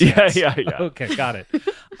 that makes Yeah, sense. yeah. Okay, got it.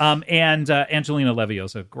 And Angelina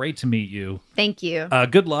Leviosa, great to meet you. Thank you.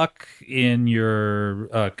 Good luck in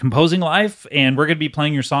your composing life, and we're going to be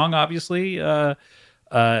playing your song, obviously,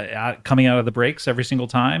 coming out of the breaks every single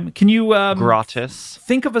time. Can you Gratis.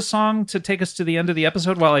 think of a song to take us to the end of the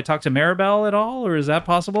episode while I talk to Maribel at all, or is that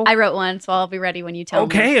possible? I wrote one, so I'll be ready when you tell me.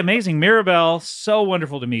 Okay, amazing. Maribel, so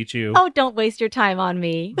wonderful to meet you. Oh, don't waste your time on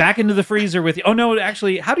me. Back into the freezer with you. Oh no,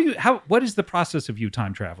 actually, what is the process of you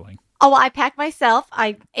time traveling? Oh, well, I pack myself.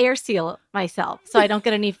 I air seal myself so I don't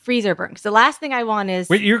get any freezer burn. Because the last thing I want is...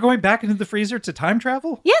 Wait, you're going back into the freezer to time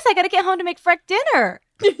travel? Yes, I got to get home to make Freck dinner.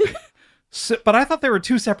 But I thought they were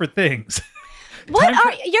two separate things. What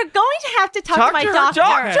you're going to have to talk to my doctor. All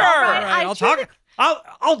right, I'll talk.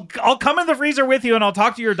 I'll come in the freezer with you and I'll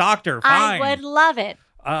talk to your doctor. Fine. I would love it.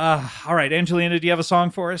 All right, Angelina, do you have a song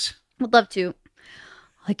for us? Would love to.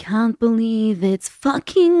 I can't believe it's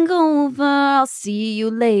fucking over. I'll see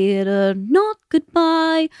you later. Not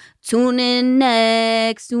goodbye. Tune in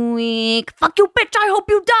next week. Fuck you, bitch. I hope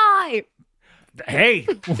you die. Hey,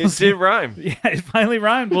 It did rhyme. Yeah, it finally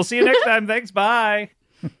rhymed. We'll see you next time. Thanks. Bye.